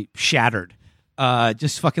body shattered,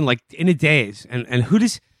 just fucking like in a daze. And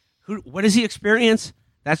what does he experience?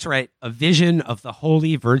 That's right, a vision of the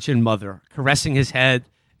Holy Virgin Mother caressing his head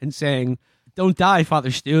and saying, "Don't die,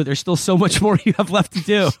 Father Stu. There's still so much more you have left to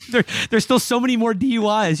do. There's still so many more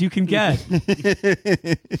DUIs you can get."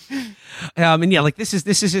 And yeah, like this is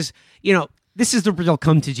his, this is the real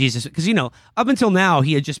come to Jesus, because up until now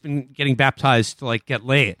he had just been getting baptized to like get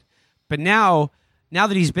laid, but now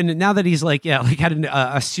that he's had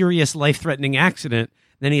a serious life threatening accident,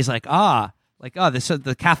 then he's like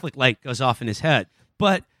the Catholic light goes off in his head,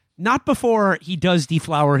 but not before he does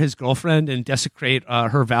deflower his girlfriend and desecrate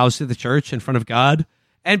her vows to the church in front of God.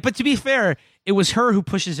 But to be fair, it was her who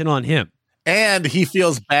pushes it on him. And he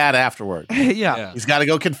feels bad afterward. Yeah. He's got to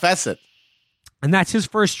go confess it. And that's his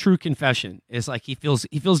first true confession, is like he feels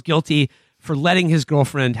guilty for letting his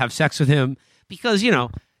girlfriend have sex with him because,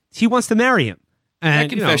 he wants to marry him. And,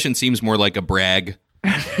 That confession seems more like a brag.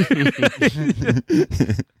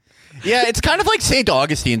 Yeah, it's kind of like St.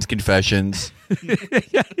 Augustine's Confessions.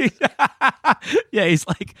 Yeah, he's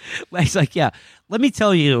like, yeah, let me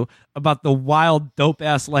tell you about the wild, dope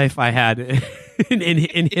ass life I had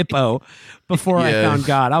in Hippo before I Yeah. found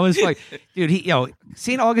God. I was like, dude,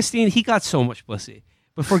 St. Augustine, he got so much pussy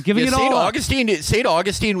before giving it St. all up. St.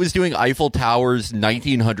 Augustine was doing Eiffel Towers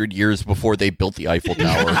 1900 years before they built the Eiffel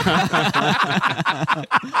Tower.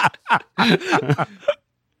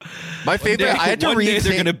 My favorite, I had to one day read.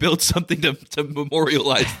 they're going to build something to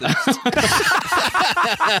memorialize this.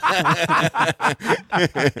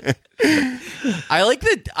 I like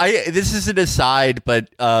that. This is an aside, but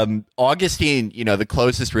Augustine, the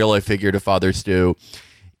closest real life figure to Father Stu,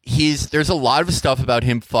 there's a lot of stuff about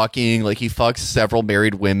him fucking, like he fucks several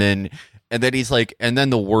married women, and then he's like, and then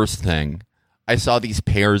the worst thing, I saw these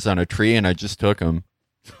pears on a tree and I just took them.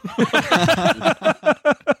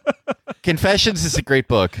 Confessions is a great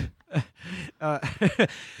book.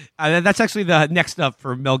 That's actually the next up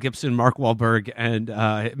for Mel Gibson, Mark Wahlberg, and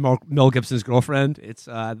Mel Gibson's girlfriend. It's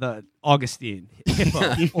the Augustine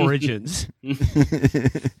Hippo Origins.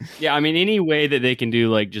 Yeah, I mean, any way that they can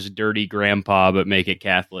do like just dirty grandpa but make it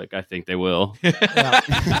Catholic, I think they will.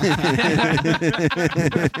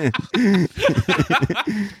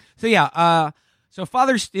 So yeah, so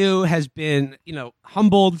Father Stu has been,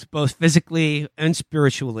 humbled both physically and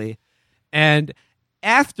spiritually, and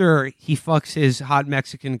after he fucks his hot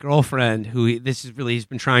Mexican girlfriend, who he's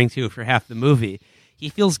been trying to for half the movie, he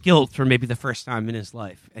feels guilt for maybe the first time in his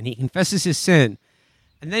life, and he confesses his sin,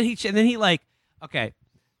 and then he like, okay,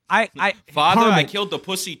 Father, Carmen, I killed the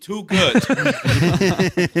pussy too good.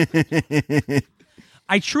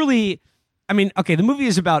 the movie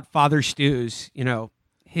is about Father Stu's,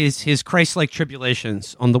 his Christ-like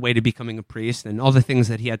tribulations on the way to becoming a priest and all the things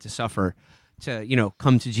that he had to suffer to,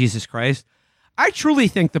 come to Jesus Christ. I truly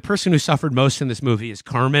think the person who suffered most in this movie is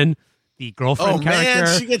Carmen, the girlfriend character.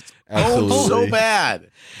 Man, she gets owned so Absolutely. bad.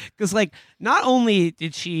 Because, not only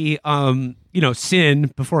did she,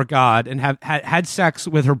 sin before God and had sex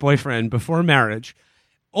with her boyfriend before marriage,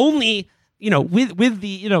 only, with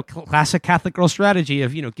the, classic Catholic girl strategy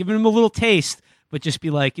of, giving him a little taste, but just be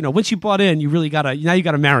like, once you bought in, you really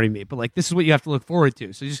gotta marry me. But this is what you have to look forward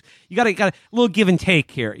to. So you gotta a little give and take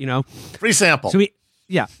here, Free sample. So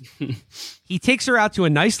he takes her out to a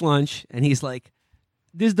nice lunch, and he's like,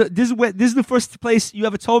 This is the first place you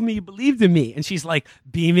ever told me you believed in me. And she's like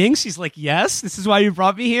beaming. She's like, yes, this is why you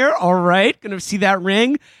brought me here. All right, gonna see that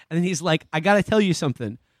ring. And then he's like, I gotta tell you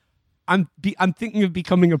something. I'm thinking of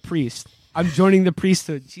becoming a priest. I'm joining the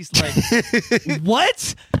priesthood. She's like,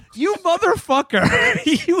 what? You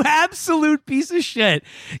motherfucker. You absolute piece of shit.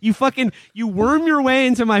 You worm your way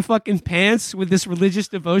into my fucking pants with this religious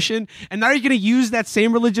devotion. And now you're going to use that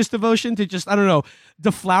same religious devotion to just, I don't know,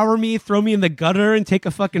 deflower me, throw me in the gutter, and take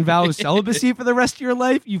a fucking vow of celibacy for the rest of your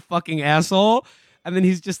life, you fucking asshole. And then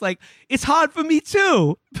he's just like, it's hard for me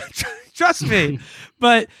too. Trust me.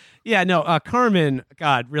 But yeah, no, Carmen,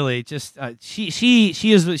 God, really, just she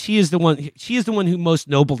is the one who most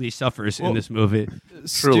nobly suffers in this movie.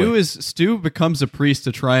 Stu becomes a priest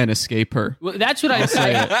to try and escape her. Well, that's what I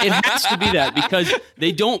say. It has to be that because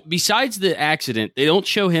they don't. Besides the accident, they don't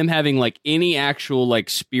show him having any actual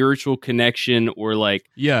spiritual connection or kind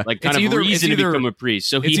of reason to become a priest.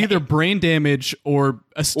 So it's either brain damage or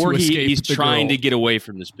he's trying to get away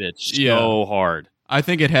from this bitch so hard. I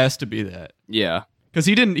think it has to be that. Yeah. Because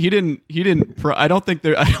he didn't. I don't think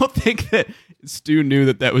that Stu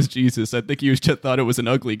knew that was Jesus. I think he just thought it was an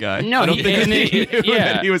ugly guy. No, I don't think he knew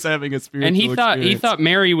yeah. that he was having a spiritual. And he experience. thought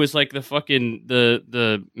Mary was like the fucking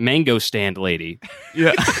the mango stand lady.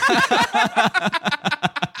 Yeah.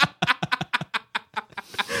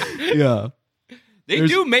 Yeah. They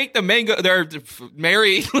do make the mango.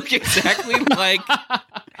 Mary look exactly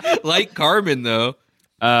like Carmen, though.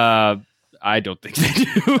 I don't think they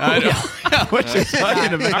do. I don't know what you're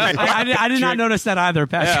talking about. I did not notice that either,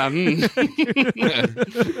 Patrick.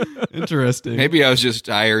 Interesting. Maybe I was just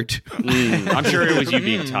tired. I'm sure it was you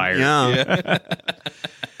being tired.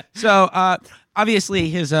 So, obviously,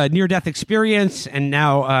 his near-death experience and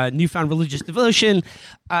now newfound religious devotion.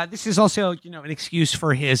 This is also, an excuse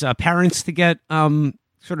for his parents to get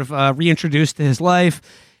reintroduced to his life.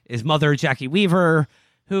 His mother, Jackie Weaver,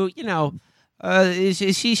 who, she's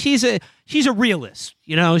a realist.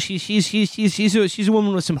 She's a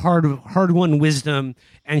woman with some hard-won wisdom,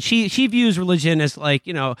 and she views religion as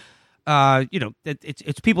that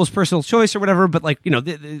it's people's personal choice or whatever. But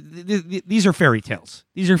these are fairy tales.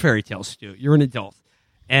 These are fairy tales, Stu. You're an adult,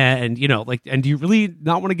 and and do you really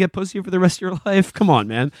not want to get pussy for the rest of your life? Come on,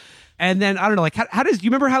 man. And then I don't know, how do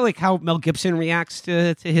you remember how Mel Gibson reacts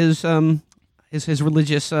to his his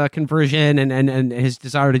religious conversion and his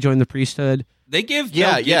desire to join the priesthood. They give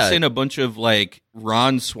Yeah, Mel Gibson yeah. a bunch of like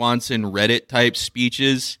Ron Swanson Reddit type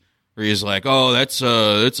speeches where he's like, "Oh, that's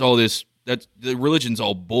all this. That's the religion's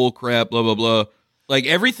all bull crap." Blah blah blah. Like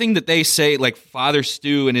everything that they say, like Father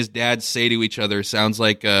Stu and his dad say to each other, sounds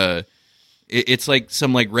like it's like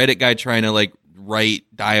some like Reddit guy trying to like write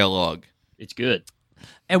dialogue. It's good.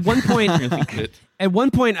 At one point, Good. at one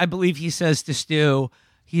point, I believe he says to Stu,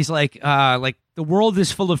 he's like the world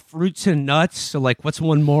is full of fruits and nuts. So like, what's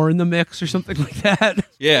one more in the mix or something like that?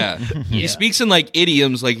 Yeah. He speaks in like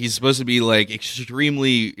idioms, like he's supposed to be like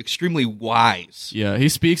extremely wise. Yeah, he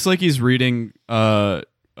speaks like he's reading a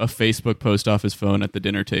Facebook post off his phone at the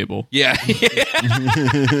dinner table. Yeah.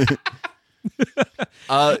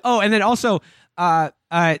 Oh, and then also, the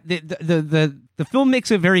film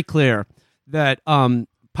makes it very clear that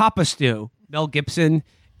Papa Stu, Mel Gibson,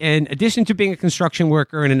 in addition to being a construction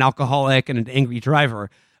worker and an alcoholic and an angry driver,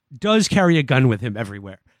 does carry a gun with him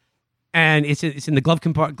everywhere. And it's in the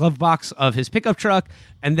glove box of his pickup truck,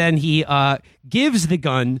 and then he gives the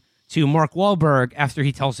gun to Mark Wahlberg after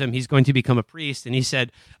he tells him he's going to become a priest, and he said,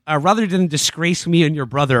 rather than disgrace me and your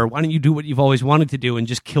brother, why don't you do what you've always wanted to do and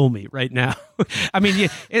just kill me right now? I mean,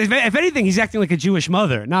 if anything, he's acting like a Jewish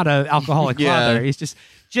mother, not an alcoholic father. He's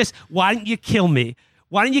just why don't you kill me?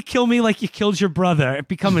 Why don't you kill me like you killed your brother,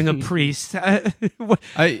 becoming a priest?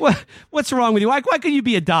 What's wrong with you? Why couldn't you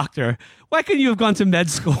be a doctor? Why couldn't you have gone to med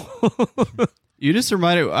school? You just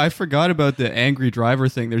reminded. I forgot about the angry driver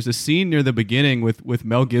thing. There's a scene near the beginning with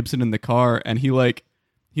Mel Gibson in the car, and he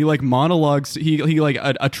monologues. He like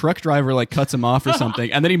a truck driver like cuts him off or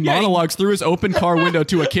something, and then he monologues through his open car window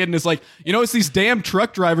to a kid, and is like, it's these damn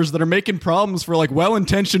truck drivers that are making problems for like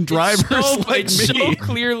well-intentioned drivers like It's me. so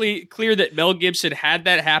clear that Mel Gibson had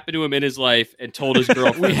that happen to him in his life and told his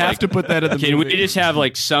girlfriend, We have to put that in the Can movie. we just have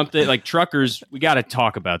like something like truckers? We got to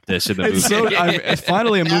talk about this in the movie. It's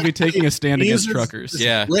finally a movie taking a stand He against uses truckers. this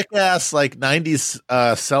Yeah. slick ass like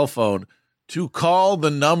 90s cell phone to call the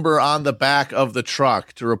number on the back of the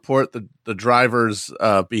truck to report the driver's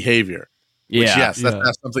behavior. Which, yeah, yes,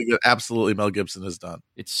 that's something that absolutely Mel Gibson has done.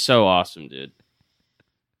 it's so awesome, dude.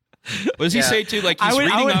 What does he say too? Like I he's would-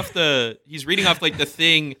 reading off like the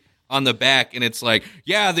thing on the back, and it's like,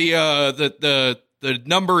 yeah, the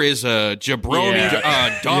number is a jabroni,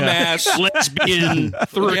 dumbass, Lesbian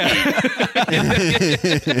 3.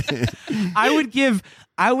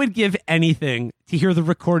 I would give anything to hear the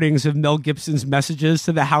recordings of Mel Gibson's messages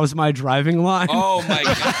to the "How's my driving" line. Oh my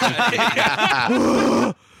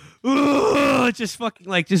god! Just fucking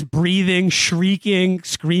like just breathing, shrieking,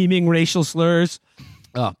 screaming racial slurs.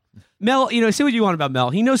 Oh, Mel, say what you want about Mel.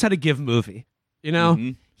 He knows how to give movie.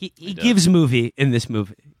 He gives movie in this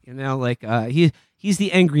movie. He's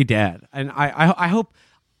the angry dad, and I hope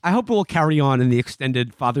it will carry on in the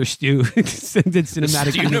extended Father Stu extended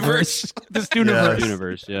cinematic universe. The Stu-niverse.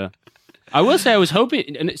 Universe, yeah. I will say I was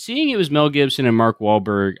hoping, and seeing it was Mel Gibson and Mark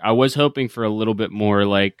Wahlberg, I was hoping for a little bit more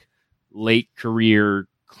like late career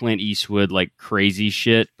Clint Eastwood, like crazy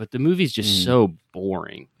shit. But the movie's just so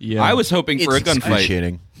boring. Yeah, I was hoping for a gunfight.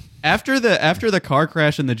 excruciating. After the car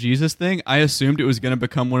crash and the Jesus thing, I assumed it was going to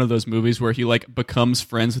become one of those movies where he like becomes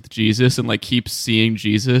friends with Jesus and like keeps seeing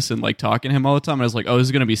Jesus and like talking to him all the time. And I was like, oh, this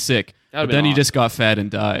is going to be sick. That'd But then been he awesome. just got fat and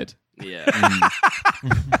died. Yeah.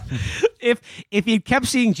 If he kept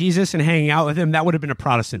seeing Jesus and hanging out with him, that would have been a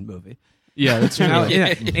Protestant movie. Yeah, that's true.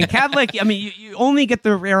 In Catholic, I mean, you only get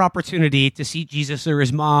the rare opportunity to see Jesus or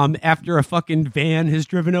his mom after a fucking van has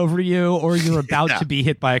driven over you or you're about to be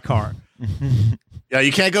hit by a car. Yeah,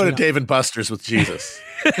 you can't go to Dave and Buster's with Jesus.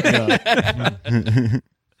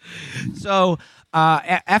 So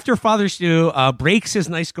after Father Stu breaks his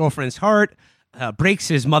nice girlfriend's heart, breaks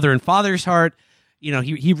his mother and father's heart,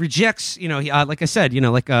 he rejects, like I said,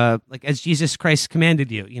 like as Jesus Christ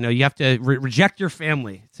commanded you, you have to reject your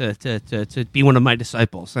family to be one of my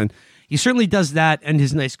disciples. And he certainly does that and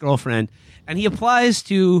his nice girlfriend. And he applies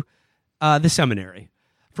to the seminary,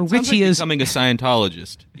 for which Sounds like he is becoming a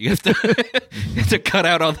Scientologist. You have to cut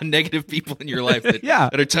out all the negative people in your life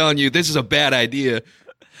that are telling you this is a bad idea.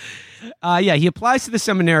 he applies to the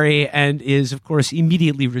seminary and is, of course,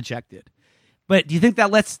 immediately rejected. But do you think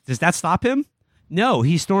does that stop him? No,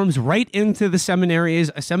 he storms right into the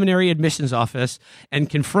seminary admissions office and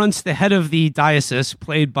confronts the head of the diocese,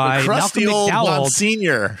 played by Crusty Malcolm old McDowell.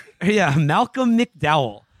 Monsignor. Yeah, Malcolm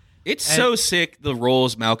McDowell. It's so sick the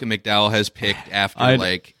roles Malcolm McDowell has picked after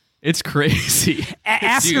It's crazy.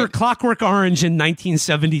 Ask Dude. her Clockwork Orange in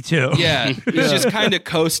 1972. yeah, he's just kind of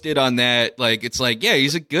coasted on that. Like it's like, yeah,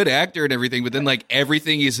 he's a good actor and everything, but then like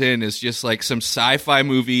everything he's in is just like some sci-fi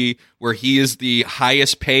movie where he is the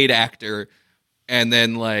highest paid actor, and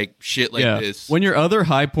then like shit like this. When your other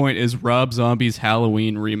high point is Rob Zombie's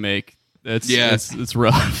Halloween remake, it's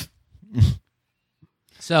rough.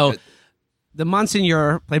 So the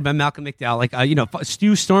Monsignor, played by Malcolm McDowell, like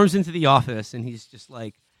Stu storms into the office and he's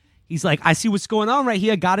like, I see what's going on right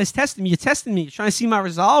here. God is testing me. You're testing me. You're trying to see my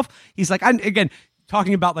resolve. He's like,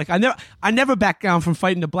 talking about like I never back down from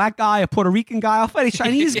fighting a black guy, a Puerto Rican guy. I'll fight a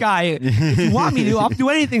Chinese guy if you want me to. I'll do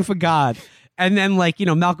anything for God. And then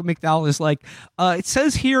Malcolm McDowell is like, it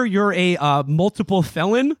says here you're a multiple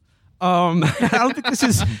felon. I don't think this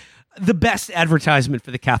is the best advertisement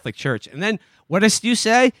for the Catholic Church. And then what does Stu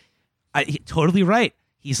say? Totally right.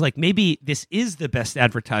 He's like, maybe this is the best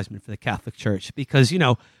advertisement for the Catholic Church because,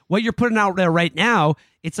 what you're putting out there right now,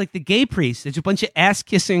 it's like the gay priests. There's a bunch of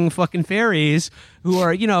ass-kissing fucking fairies who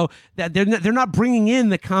are, that they're not bringing in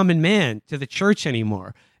the common man to the church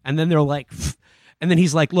anymore. And then they're like, pfft. And then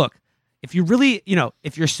he's like, look, if you really,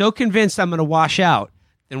 if you're so convinced I'm going to wash out,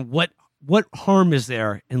 then what harm is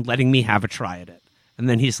there in letting me have a try at it? And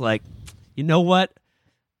then he's like, you know what?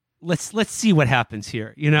 Let's see what happens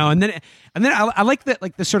here, and then I like that,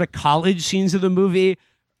 like the sort of college scenes of the movie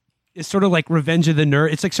is sort of like Revenge of the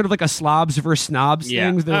Nerd. It's like sort of like a slobs versus snobs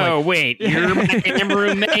thing. Wait, you're my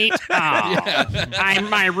roommate? Oh,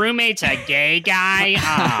 my roommate's a gay guy?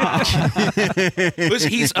 Oh.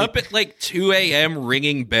 He's up at like 2 a.m.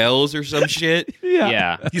 ringing bells or some shit.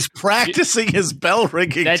 Yeah. He's practicing his bell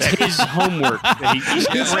ringing. That's technique. his homework.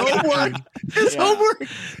 His homework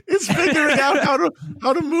is figuring out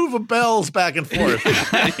how to move a bells back and forth,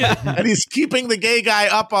 and he's keeping the gay guy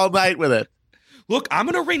up all night with it. Look, I'm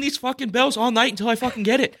going to ring these fucking bells all night until I fucking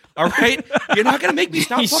get it. All right? You're not going to make me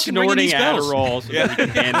stop fucking ringing these bells. Adderall so that he can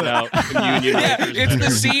hand out communion. Yeah, it's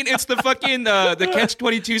the scene. It's the fucking the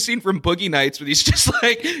Catch-22 scene from Boogie Nights where he's just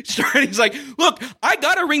like starting. He's like, "Look, I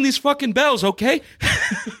got to ring these fucking bells, okay?"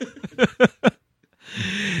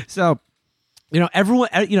 So, everyone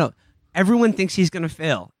thinks he's going to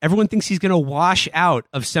fail. Everyone thinks he's going to wash out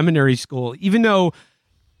of seminary school, even though.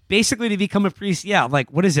 Basically, to become a priest,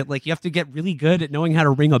 what is it? Like, you have to get really good at knowing how to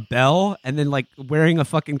ring a bell and then, like, wearing a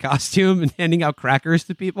fucking costume and handing out crackers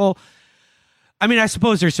to people. I mean, I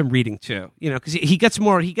suppose there's some reading, too, because he gets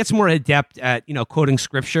more adept at, quoting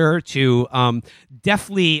scripture to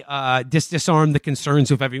deftly disarm the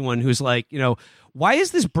concerns of everyone who's like, why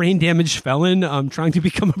is this brain-damaged felon trying to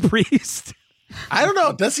become a priest? I don't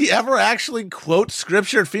know. Does he ever actually quote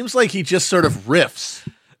scripture? It seems like he just sort of riffs.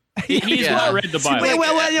 He's not read the Bible.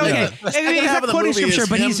 Okay. The second half of the movie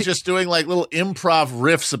is him just doing like little improv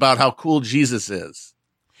riffs about how cool Jesus is.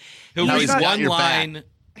 He'll read one line.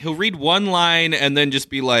 He'll read one line and then just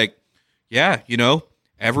be like, "Yeah,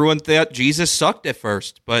 everyone thought Jesus sucked at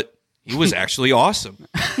first, but he was actually awesome.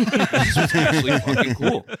 This was actually fucking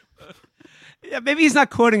cool." Yeah, maybe he's not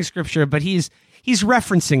quoting scripture, but he's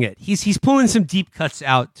referencing it. He's pulling some deep cuts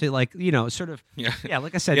out to like sort of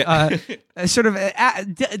like I said, sort of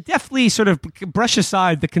deftly sort of brush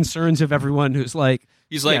aside the concerns of everyone who's like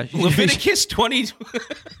he's like Leviticus 20.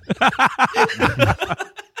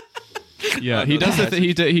 Yeah, he does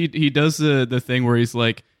he does the thing where he's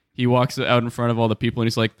like he walks out in front of all the people and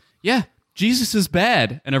he's like, yeah, Jesus is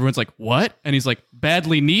bad, and everyone's like, what? And he's like,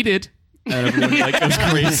 badly needed. And everyone like goes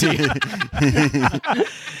crazy.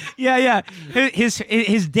 Yeah.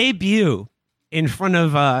 His debut in front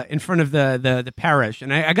of the parish,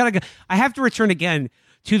 and I have to return again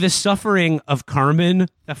to the suffering of Carmen,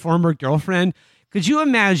 the former girlfriend. Could you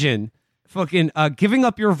imagine fucking giving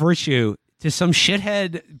up your virtue to some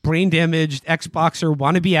shithead, brain damaged ex-boxer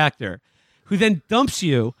wannabe actor who then dumps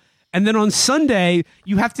you? And then on Sunday,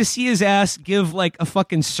 you have to see his ass give like a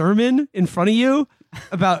fucking sermon in front of you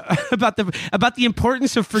about the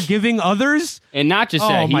importance of forgiving others, and not just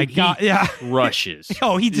that. My God! Yeah, rushes.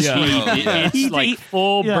 Oh, he just it's like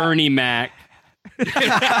full Bernie Mac.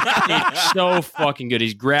 It's so fucking good.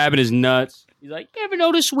 He's grabbing his nuts. He's like, "You ever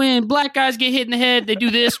notice when black guys get hit in the head, they do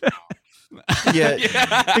this?" Yeah.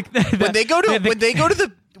 When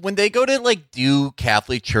they go to like do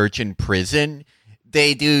Catholic Church in prison.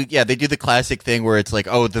 They do the classic thing where it's like,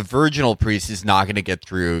 oh, the virginal priest is not going to get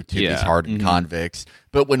through to these hardened convicts.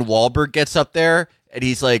 But when Wahlberg gets up there and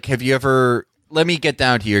he's like, let me get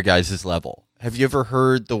down to your guys' level. Have you ever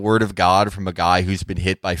heard the word of God from a guy who's been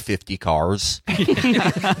hit by 50 cars? Look, there's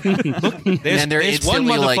one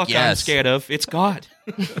motherfucker I'm scared of. It's God.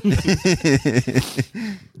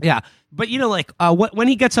 Yeah. But, when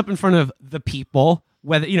he gets up in front of the people,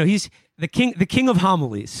 whether, he's the king of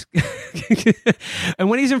homilies. And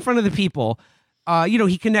when he's in front of the people,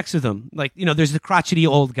 he connects with them. Like, there's the crotchety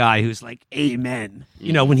old guy who's like, amen.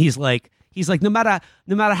 When he's like, no matter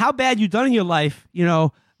how bad you've done in your life,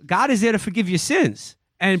 God is there to forgive your sins.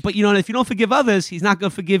 But if you don't forgive others, he's not going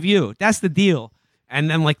to forgive you. That's the deal. And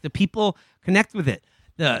then like the people connect with it.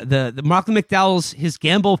 The Malcolm McDowell's, his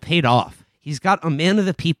gamble paid off. He's got a man of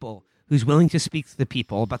the people who's willing to speak to the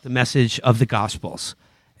people about the message of the Gospels.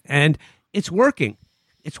 And it's working.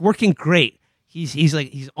 It's working great.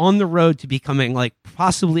 He's on the road to becoming like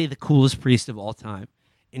possibly the coolest priest of all time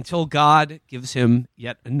until God gives him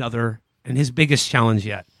yet another and his biggest challenge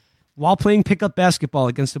yet while playing pickup basketball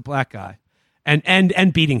against a black guy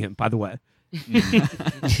and beating him, by the way.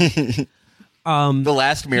 The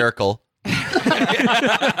last miracle.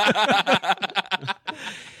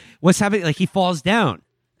 What's happening? Like he falls down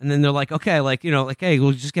and then they're like, okay, hey,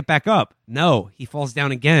 we'll just get back up. No, he falls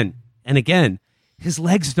down again and again. His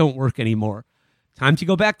legs don't work anymore. Time to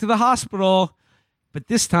go back to the hospital. But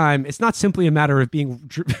this time, it's not simply a matter of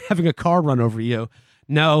having a car run over you.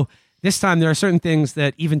 No, this time there are certain things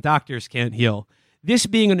that even doctors can't heal. This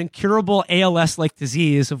being an incurable ALS-like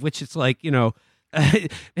disease of which it's like,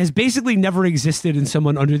 has basically never existed in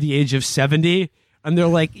someone under the age of 70. And they're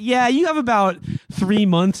like, yeah, you have about 3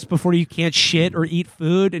 months before you can't shit or eat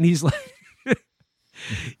food. And he's like,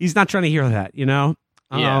 he's not trying to hear that, Yeah.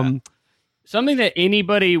 Something that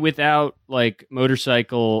anybody without like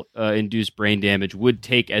motorcycle induced brain damage would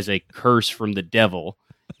take as a curse from the devil.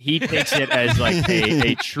 He takes it as like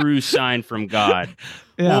a true sign from God.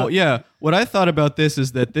 Yeah. Well, yeah. What I thought about this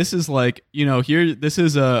is that this is like, this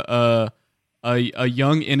is a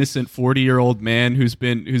young innocent 40-year-old man who's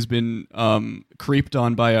been creeped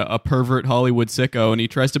on by a pervert Hollywood sicko, and he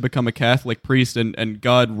tries to become a Catholic priest, and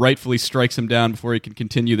God rightfully strikes him down before he can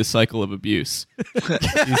continue the cycle of abuse.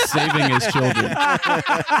 He's saving his children.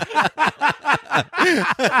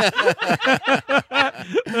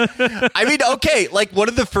 I mean, okay, like one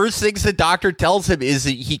of the first things the doctor tells him is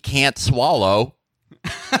that he can't swallow.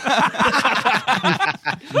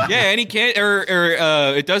 Yeah, and he can't, or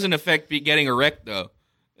it doesn't affect getting erect though.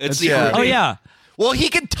 It's the Oh yeah. Well, he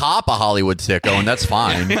can top a Hollywood sicko, and that's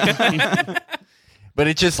fine. But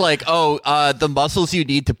it's just like, the muscles you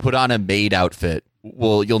need to put on a maid outfit.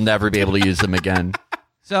 Well, you'll never be able to use them again.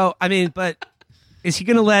 So I mean, but is he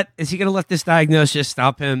gonna let this diagnosis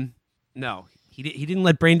stop him? No. He didn't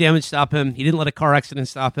let brain damage stop him. He didn't let a car accident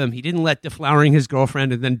stop him. He didn't let deflowering his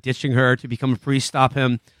girlfriend and then ditching her to become a priest stop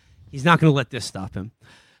him. He's not going to let this stop him.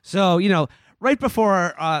 So, right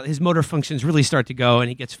before his motor functions really start to go and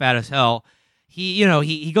he gets fat as hell,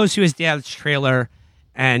 he goes to his dad's trailer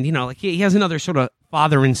and, he has another sort of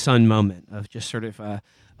father and son moment of just sort of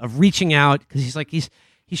reaching out because he's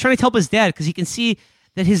trying to help his dad because he can see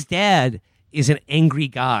that his dad is an angry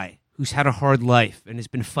guy who's had a hard life and has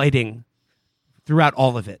been fighting throughout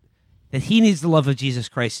all of it, that he needs the love of Jesus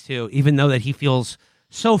Christ too, even though that he feels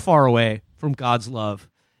so far away from God's love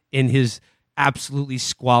in his absolutely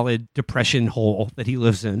squalid depression hole that he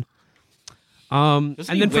lives in. Doesn't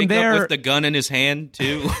and he then wake from there, up with the gun in his hand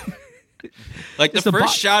too? Like the It's a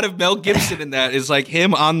first shot of Mel Gibson in that is like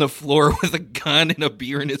him on the floor with a gun and a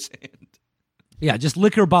beer in his hand. yeah, just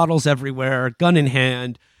liquor bottles everywhere, gun in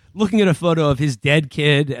hand, looking at a photo of his dead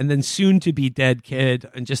kid and then soon to be dead kid,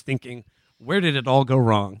 and just thinking, where did it all go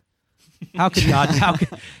wrong? How could God?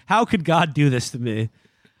 How could God do this to me?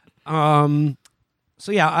 So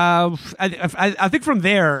yeah, I think from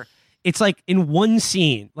there it's like in one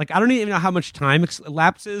scene. Like I don't even know how much time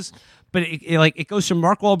elapses, but it goes from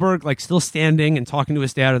Mark Wahlberg like still standing and talking to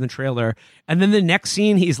his dad in the trailer, and then the next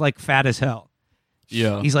scene he's like fat as hell.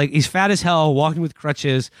 Yeah. He's fat as hell, walking with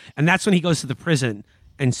crutches, and that's when he goes to the prison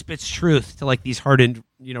and spits truth to like these hardened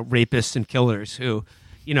rapists and killers who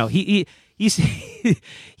he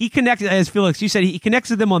connected, as Felix, you said, he connects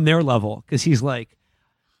with them on their level because he's like,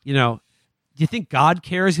 do you think God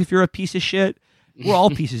cares if you're a piece of shit? We're all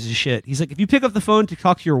pieces of shit. He's like, if you pick up the phone to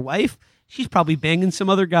talk to your wife, she's probably banging some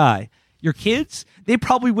other guy. Your kids, they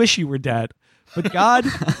probably wish you were dead. But God,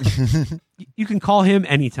 you can call him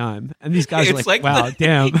anytime. And these guys are like wow,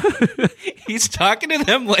 damn. He's talking to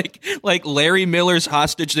them like Larry Miller's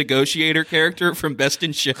hostage negotiator character from Best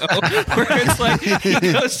in Show, where it's like he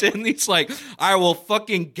goes in, he's like, I will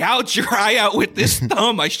fucking gouge your eye out with this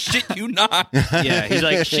thumb. I shit you not. Yeah, he's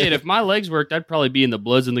like, shit, if my legs worked, I'd probably be in the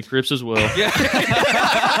Bloods and the Crips as well. Yeah.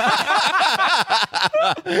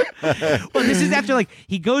 Well, this is after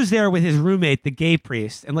he goes there with his roommate, the gay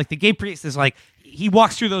priest, and the gay priest is like, he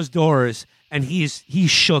walks through those doors and he's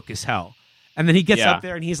shook as hell. And then he gets up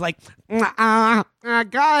there and he's like, God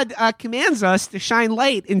commands us to shine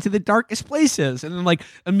light into the darkest places. And then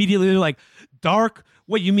immediately they're like, dark?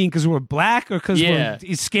 What you mean? Because we're black or because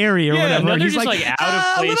it's scary or whatever? No, And they're he's just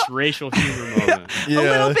out of place racial humor moment. A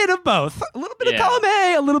little bit of both. A little bit of column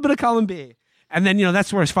A, a little bit of column B. And then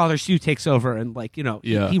that's where his father Stu takes over, and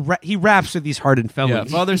Yeah. he raps with these hardened Yeah,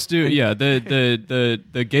 felons. Father Stu. Yeah,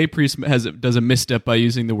 the gay priest does a misstep by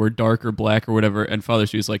using the word dark or black or whatever, and Father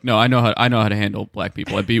Stu's like, no, I know how to handle black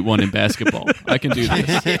people. I beat one in basketball. I can do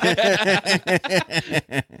this.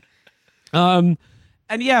 And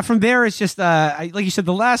yeah, from there it's just like you said,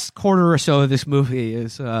 the last quarter or so of this movie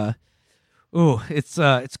is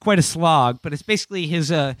it's quite a slog, but it's basically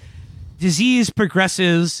his disease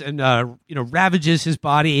progresses and ravages his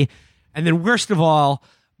body, and then worst of all,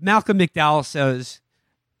 Malcolm McDowell says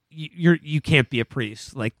you can't be a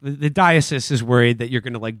priest. Like the diocese is worried that you're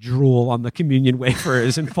going to like drool on the communion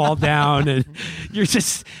wafers and fall down, and you're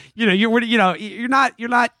just you're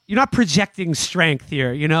not projecting strength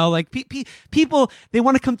here. Like people, they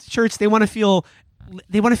want to come to church, they want to feel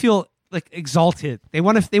like exalted. They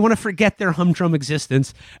want to forget their humdrum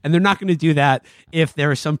existence, and they're not going to do that if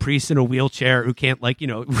there is some priest in a wheelchair who can't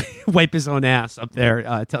wipe his own ass up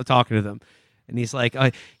there talking to them. And he's like,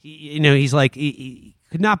 he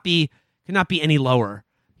could not be any lower,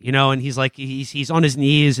 And he's like, he's on his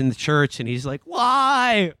knees in the church, and he's like,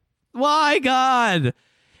 why God?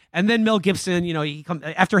 And then Mel Gibson, he comes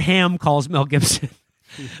after Ham calls Mel Gibson.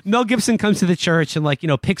 Mel Gibson comes to the church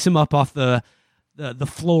and picks him up off the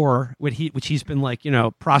floor which he's been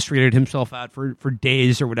prostrated himself out for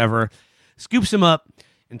days or whatever, scoops him up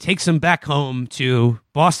and takes him back home to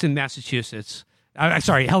Boston, Massachusetts.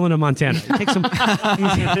 Sorry, Helena, Montana. He takes him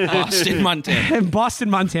Boston, Montana. Boston,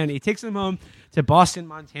 Montana. He takes him home to Boston,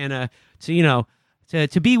 Montana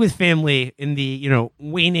to be with family in the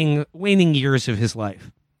waning years of his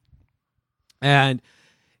life. And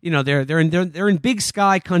they're in big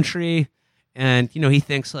sky country. And, he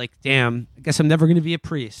thinks like, damn, I guess I'm never going to be a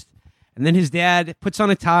priest. And then his dad puts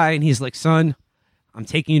on a tie and he's like, son, I'm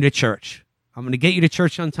taking you to church. I'm going to get you to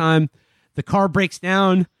church on time. The car breaks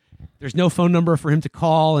down. There's no phone number for him to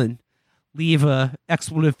call and leave a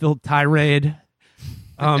expletive-filled tirade.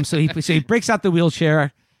 So he breaks out the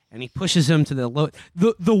wheelchair and he pushes him to the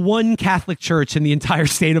one Catholic church in the entire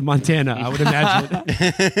state of Montana, I would imagine.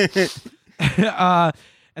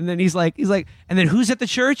 And then he's like, and then who's at the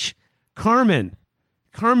church? Carmen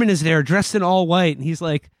is there dressed in all white, and he's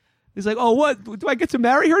like, oh, what? Do I get to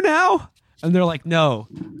marry her now? And they're like, no,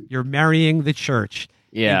 you're marrying the church.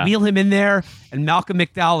 Yeah. They wheel him in there, and Malcolm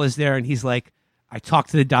McDowell is there, and he's like, I talked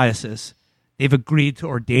to the diocese. They've agreed to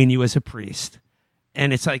ordain you as a priest.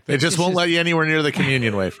 And it's like they just won't let you anywhere near the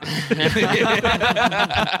communion wafer.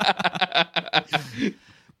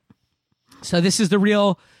 So this is the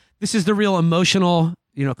real emotional,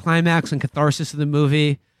 climax and catharsis of the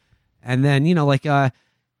movie. And then he's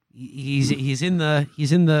in the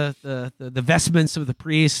vestments of the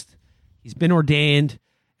priest. He's been ordained,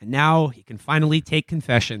 and now he can finally take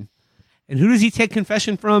confession. And who does he take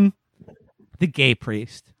confession from? The gay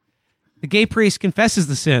priest. The gay priest confesses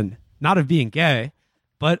the sin, not of being gay,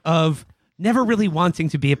 but of never really wanting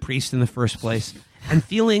to be a priest in the first place, and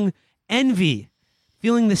feeling envy,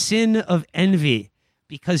 feeling the sin of envy,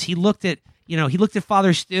 because he looked at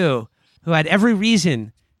Father Stu, who had every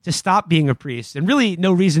reason to stop being a priest, and really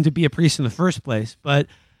no reason to be a priest in the first place, but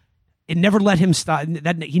it never let him stop.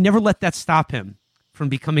 He never let that stop him from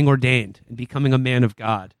becoming ordained and becoming a man of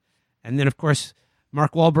God. And then, of course,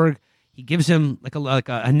 Mark Wahlberg, he gives him like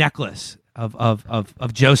a necklace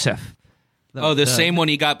of Joseph. The same one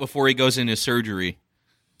he got before he goes into surgery.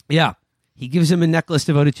 Yeah, he gives him a necklace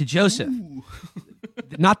devoted to Joseph.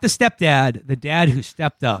 Not the stepdad, the dad who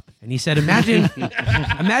stepped up. And he said,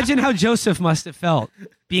 imagine how Joseph must have felt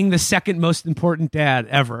being the second most important dad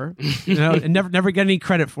ever, and never get any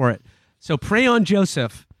credit for it. So pray on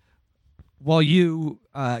Joseph while you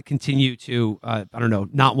continue to,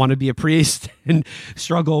 not want to be a priest and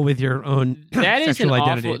struggle with your own sexual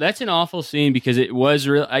identity. That's an awful scene, because it was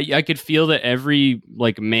real. I could feel that every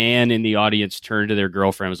man in the audience turned to their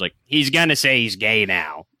girlfriend and was like, he's going to say he's gay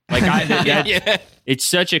now. Like it's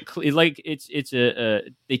such a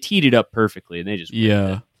they teed it up perfectly, and they just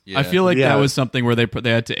yeah. I feel like that was something where they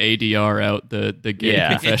had to ADR out the gay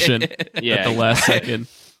confession at the last second.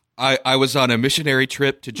 I was on a missionary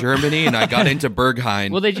trip to Germany, and I got into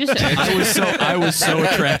Berghain. Well, they just I was so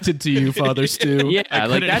attracted to you, Father Stu. Yeah, I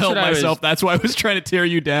couldn't that's help what myself. That's why I was trying to tear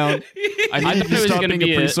you down. I needed to stop being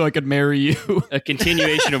a priest so I could marry you. A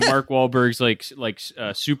continuation of Mark Wahlberg's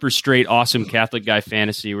super straight, awesome Catholic guy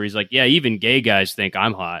fantasy, where he's like, yeah, even gay guys think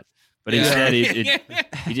I'm hot. But instead,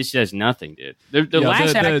 he just does nothing, dude. The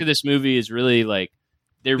last act of this movie is really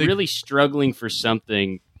they're really struggling for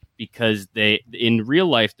something, because in real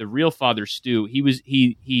life, the real Father Stu,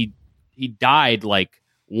 he died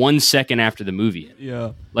 1 second after the movie ended.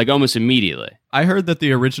 Yeah. Like almost immediately. I heard that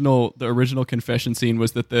the original confession scene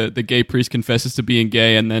was that the gay priest confesses to being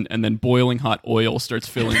gay, and then boiling hot oil starts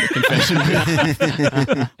filling the confession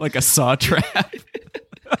booth like a saw trap.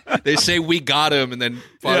 They say we got him, and then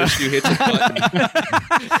Father Stu hits a button.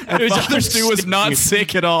 And Father Stu was not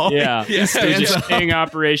sick at all. Yeah. He It was stands a up. sting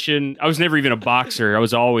operation. I was never even a boxer. I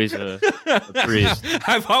was always a priest.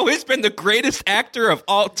 I've always been the greatest actor of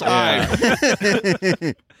all time.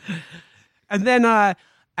 And then I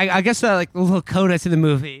guess like the little coda to the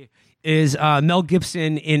movie is Mel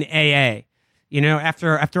Gibson in AA. You know,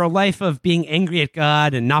 after a life of being angry at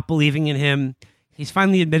God and not believing in Him, he's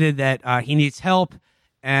finally admitted that he needs help,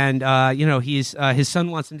 and he's his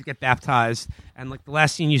son wants him to get baptized. And like the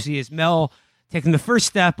last scene you see is Mel taking the first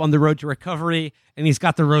step on the road to recovery, and he's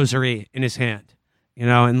got the rosary in his hand. You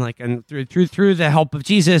know, and through the help of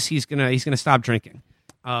Jesus, he's gonna stop drinking.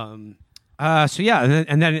 So yeah,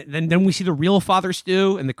 and then we see the real Father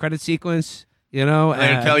Stu in the credit sequence. You know, And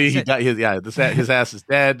I tell you, his ass is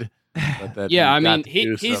dead. But that Yeah, I he got mean,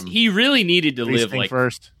 to do some he really needed to live feasting like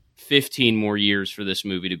first. 15 more years for this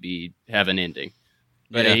movie to have an ending.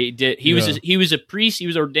 But Yeah. he did. He was a priest. He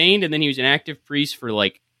was ordained, and then he was an active priest for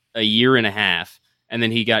like a year and a half, and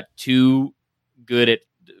then he got too good at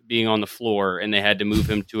being on the floor, and they had to move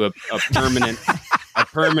him to a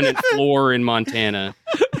permanent floor in Montana,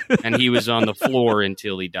 and he was on the floor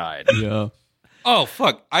until he died. Yeah. Oh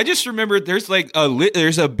fuck! I just remembered there's like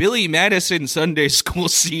there's a Billy Madison Sunday school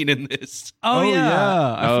scene in this. oh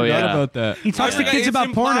yeah. I forgot yeah. about that. He talks to Yeah, kids it's about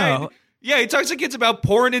implied- porno. Yeah, he talks to kids about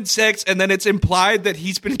porn and sex, and then it's implied that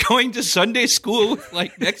he's been going to Sunday school with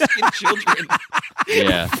like Mexican children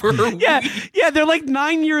Yeah. for a week. Yeah, they're like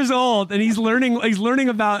 9 years old, and he's learning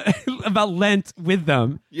about about Lent with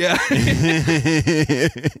them Yeah.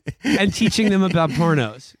 and teaching them about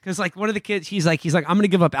pornos. Because like one of the kids, he's like, I'm gonna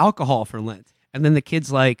give up alcohol for Lent, and then the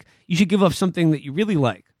kid's like, you should give up something that you really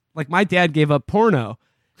like. Like my dad gave up porno.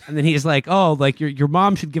 And then he's like, "Oh, like your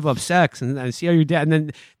mom should give up sex." And I see how your dad.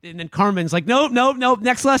 And then Carmen's like, "Nope.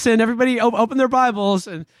 Next lesson, everybody, open their Bibles."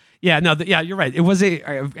 And yeah, no, you're right. It was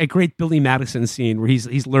a great Billy Madison scene where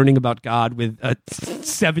he's learning about God with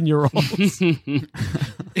 7-year-olds.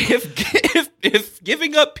 If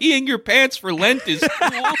giving up peeing your pants for Lent is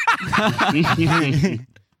cool,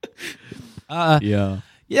 Yeah.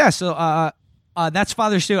 Yeah. So that's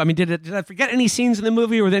Father Stu. I mean, did I forget any scenes in the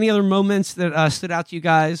movie, or were there any other moments that stood out to you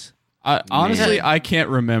guys? Honestly, I can't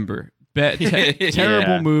remember. Terrible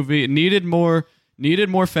Yeah. movie. Needed more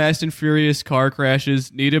Fast and Furious car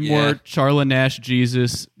crashes. Needed Yeah. more Charla Nash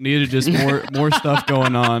Jesus. Needed just more stuff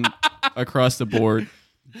going on across the board.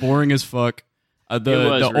 Boring as fuck.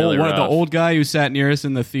 really The rough. old guy who sat near us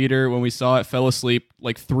in the theater when we saw it fell asleep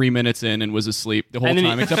like 3 minutes in and was asleep the whole And then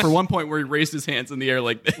time, except for one point where he raised his hands in the air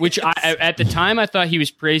like this. Which at the time I thought he was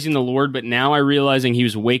praising the Lord, but now I'm realizing he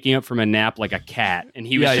was waking up from a nap like a cat, and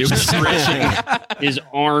he was Yeah, he just was- stretching his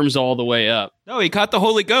arms all the way up. no, he caught the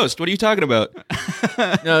Holy Ghost. What are you talking about?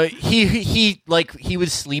 No, he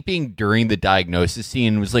was sleeping during the diagnosis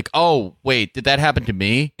scene and was like, "Oh, wait, did that happen to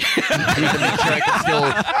me?" I need to make sure I can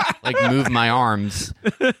still like move my arms.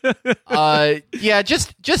 Yeah,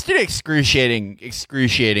 just an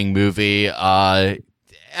excruciating movie.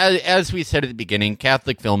 As we said at the beginning,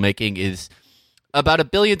 Catholic filmmaking is about 1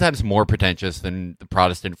 billion times more pretentious than the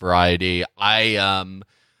Protestant variety.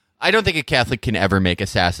 I don't think a Catholic can ever make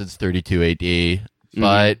Assassins 32 AD,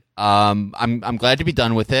 but I'm glad to be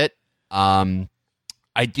done with it. I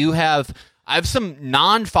have some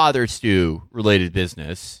non-Father Stu related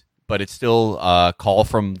business, but it's still a call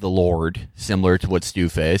from the Lord, similar to what Stu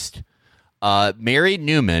faced. Mary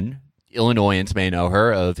Newman, Illinoisans may know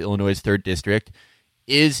her, of Illinois' 3rd District,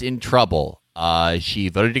 is in trouble. She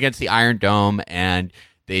voted against the Iron Dome, and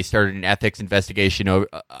they started an ethics investigation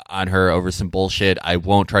on her over some bullshit. I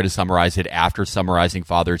won't try to summarize it after summarizing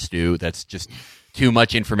Father Stu. That's just too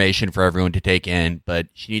much information for everyone to take in. But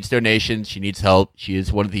she needs donations. She needs help. She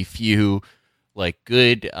is one of the few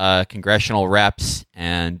good congressional reps,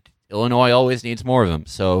 and Illinois always needs more of them.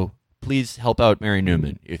 So please help out Mary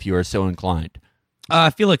Newman if you are so inclined.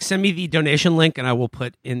 Felix, send me the donation link, and I will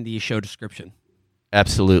put in the show description.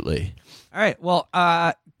 Absolutely. All right. Well,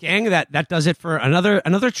 gang, that does it for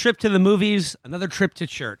another trip to the movies, another trip to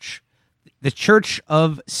church, the Church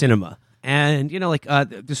of Cinema. And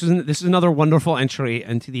this is another wonderful entry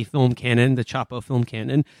into the film canon, the Chapo film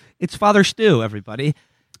canon. It's Father Stu, everybody.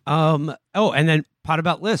 And then Pot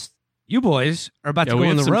About List. You boys are about to we go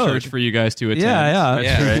on have the some road. church for you guys to attend. Yeah. That's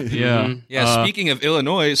Yeah. right. Yeah. Mhm. Yeah, speaking of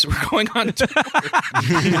Illinois, we're going on.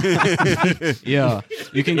 Yeah.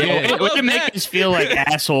 You can It get would make us feel like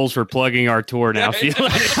assholes for plugging our tour now. Feel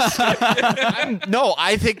like No,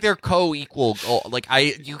 I think they're co-equal. Like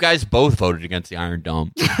you guys both voted against the Iron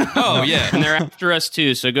Dome. Oh yeah. and they're after us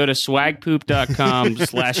too. So go to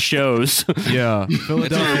swagpoop.com/shows. yeah,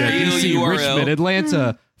 Philadelphia, real DC, URL. Richmond,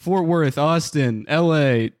 Atlanta, Fort Worth, Austin,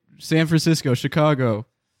 L.A., San Francisco, Chicago.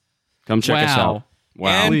 Come check us out. Wow.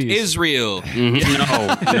 And Please. Israel.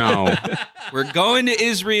 No. We're going to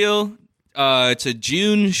Israel. It's a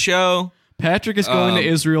June show. Patrick is going to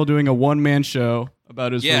Israel doing a one-man show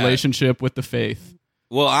about his Yeah. relationship with the faith.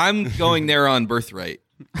 Well, I'm going there on birthright.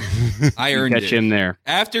 I earned Catch it. him there.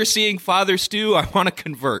 After seeing Father Stu, I want to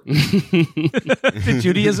convert. To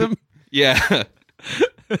Judaism. Yeah.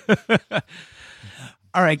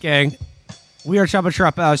 All right, gang. We are Choppa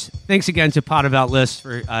Trap House. Thanks again to Pot About List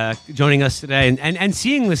for joining us today and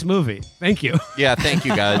seeing this movie. Thank you. Yeah, thank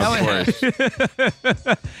you guys. Of course.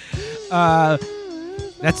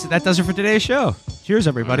 That does it for today's show. Cheers,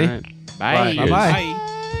 everybody. All right. Bye. Bye-bye.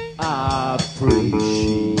 Bye.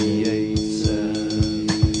 Appreciate it.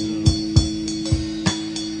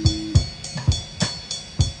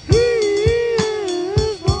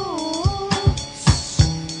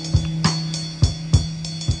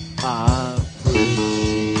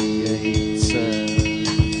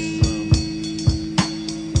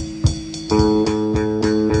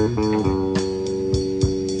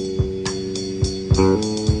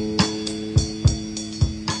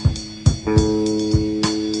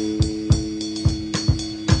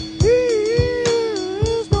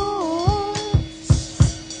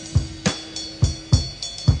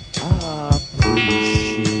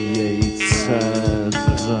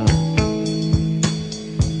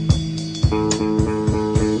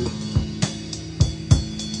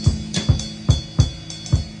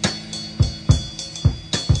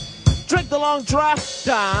 Drink the long draft,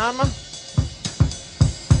 Dan.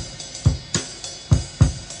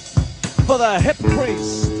 For the hip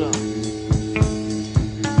priest.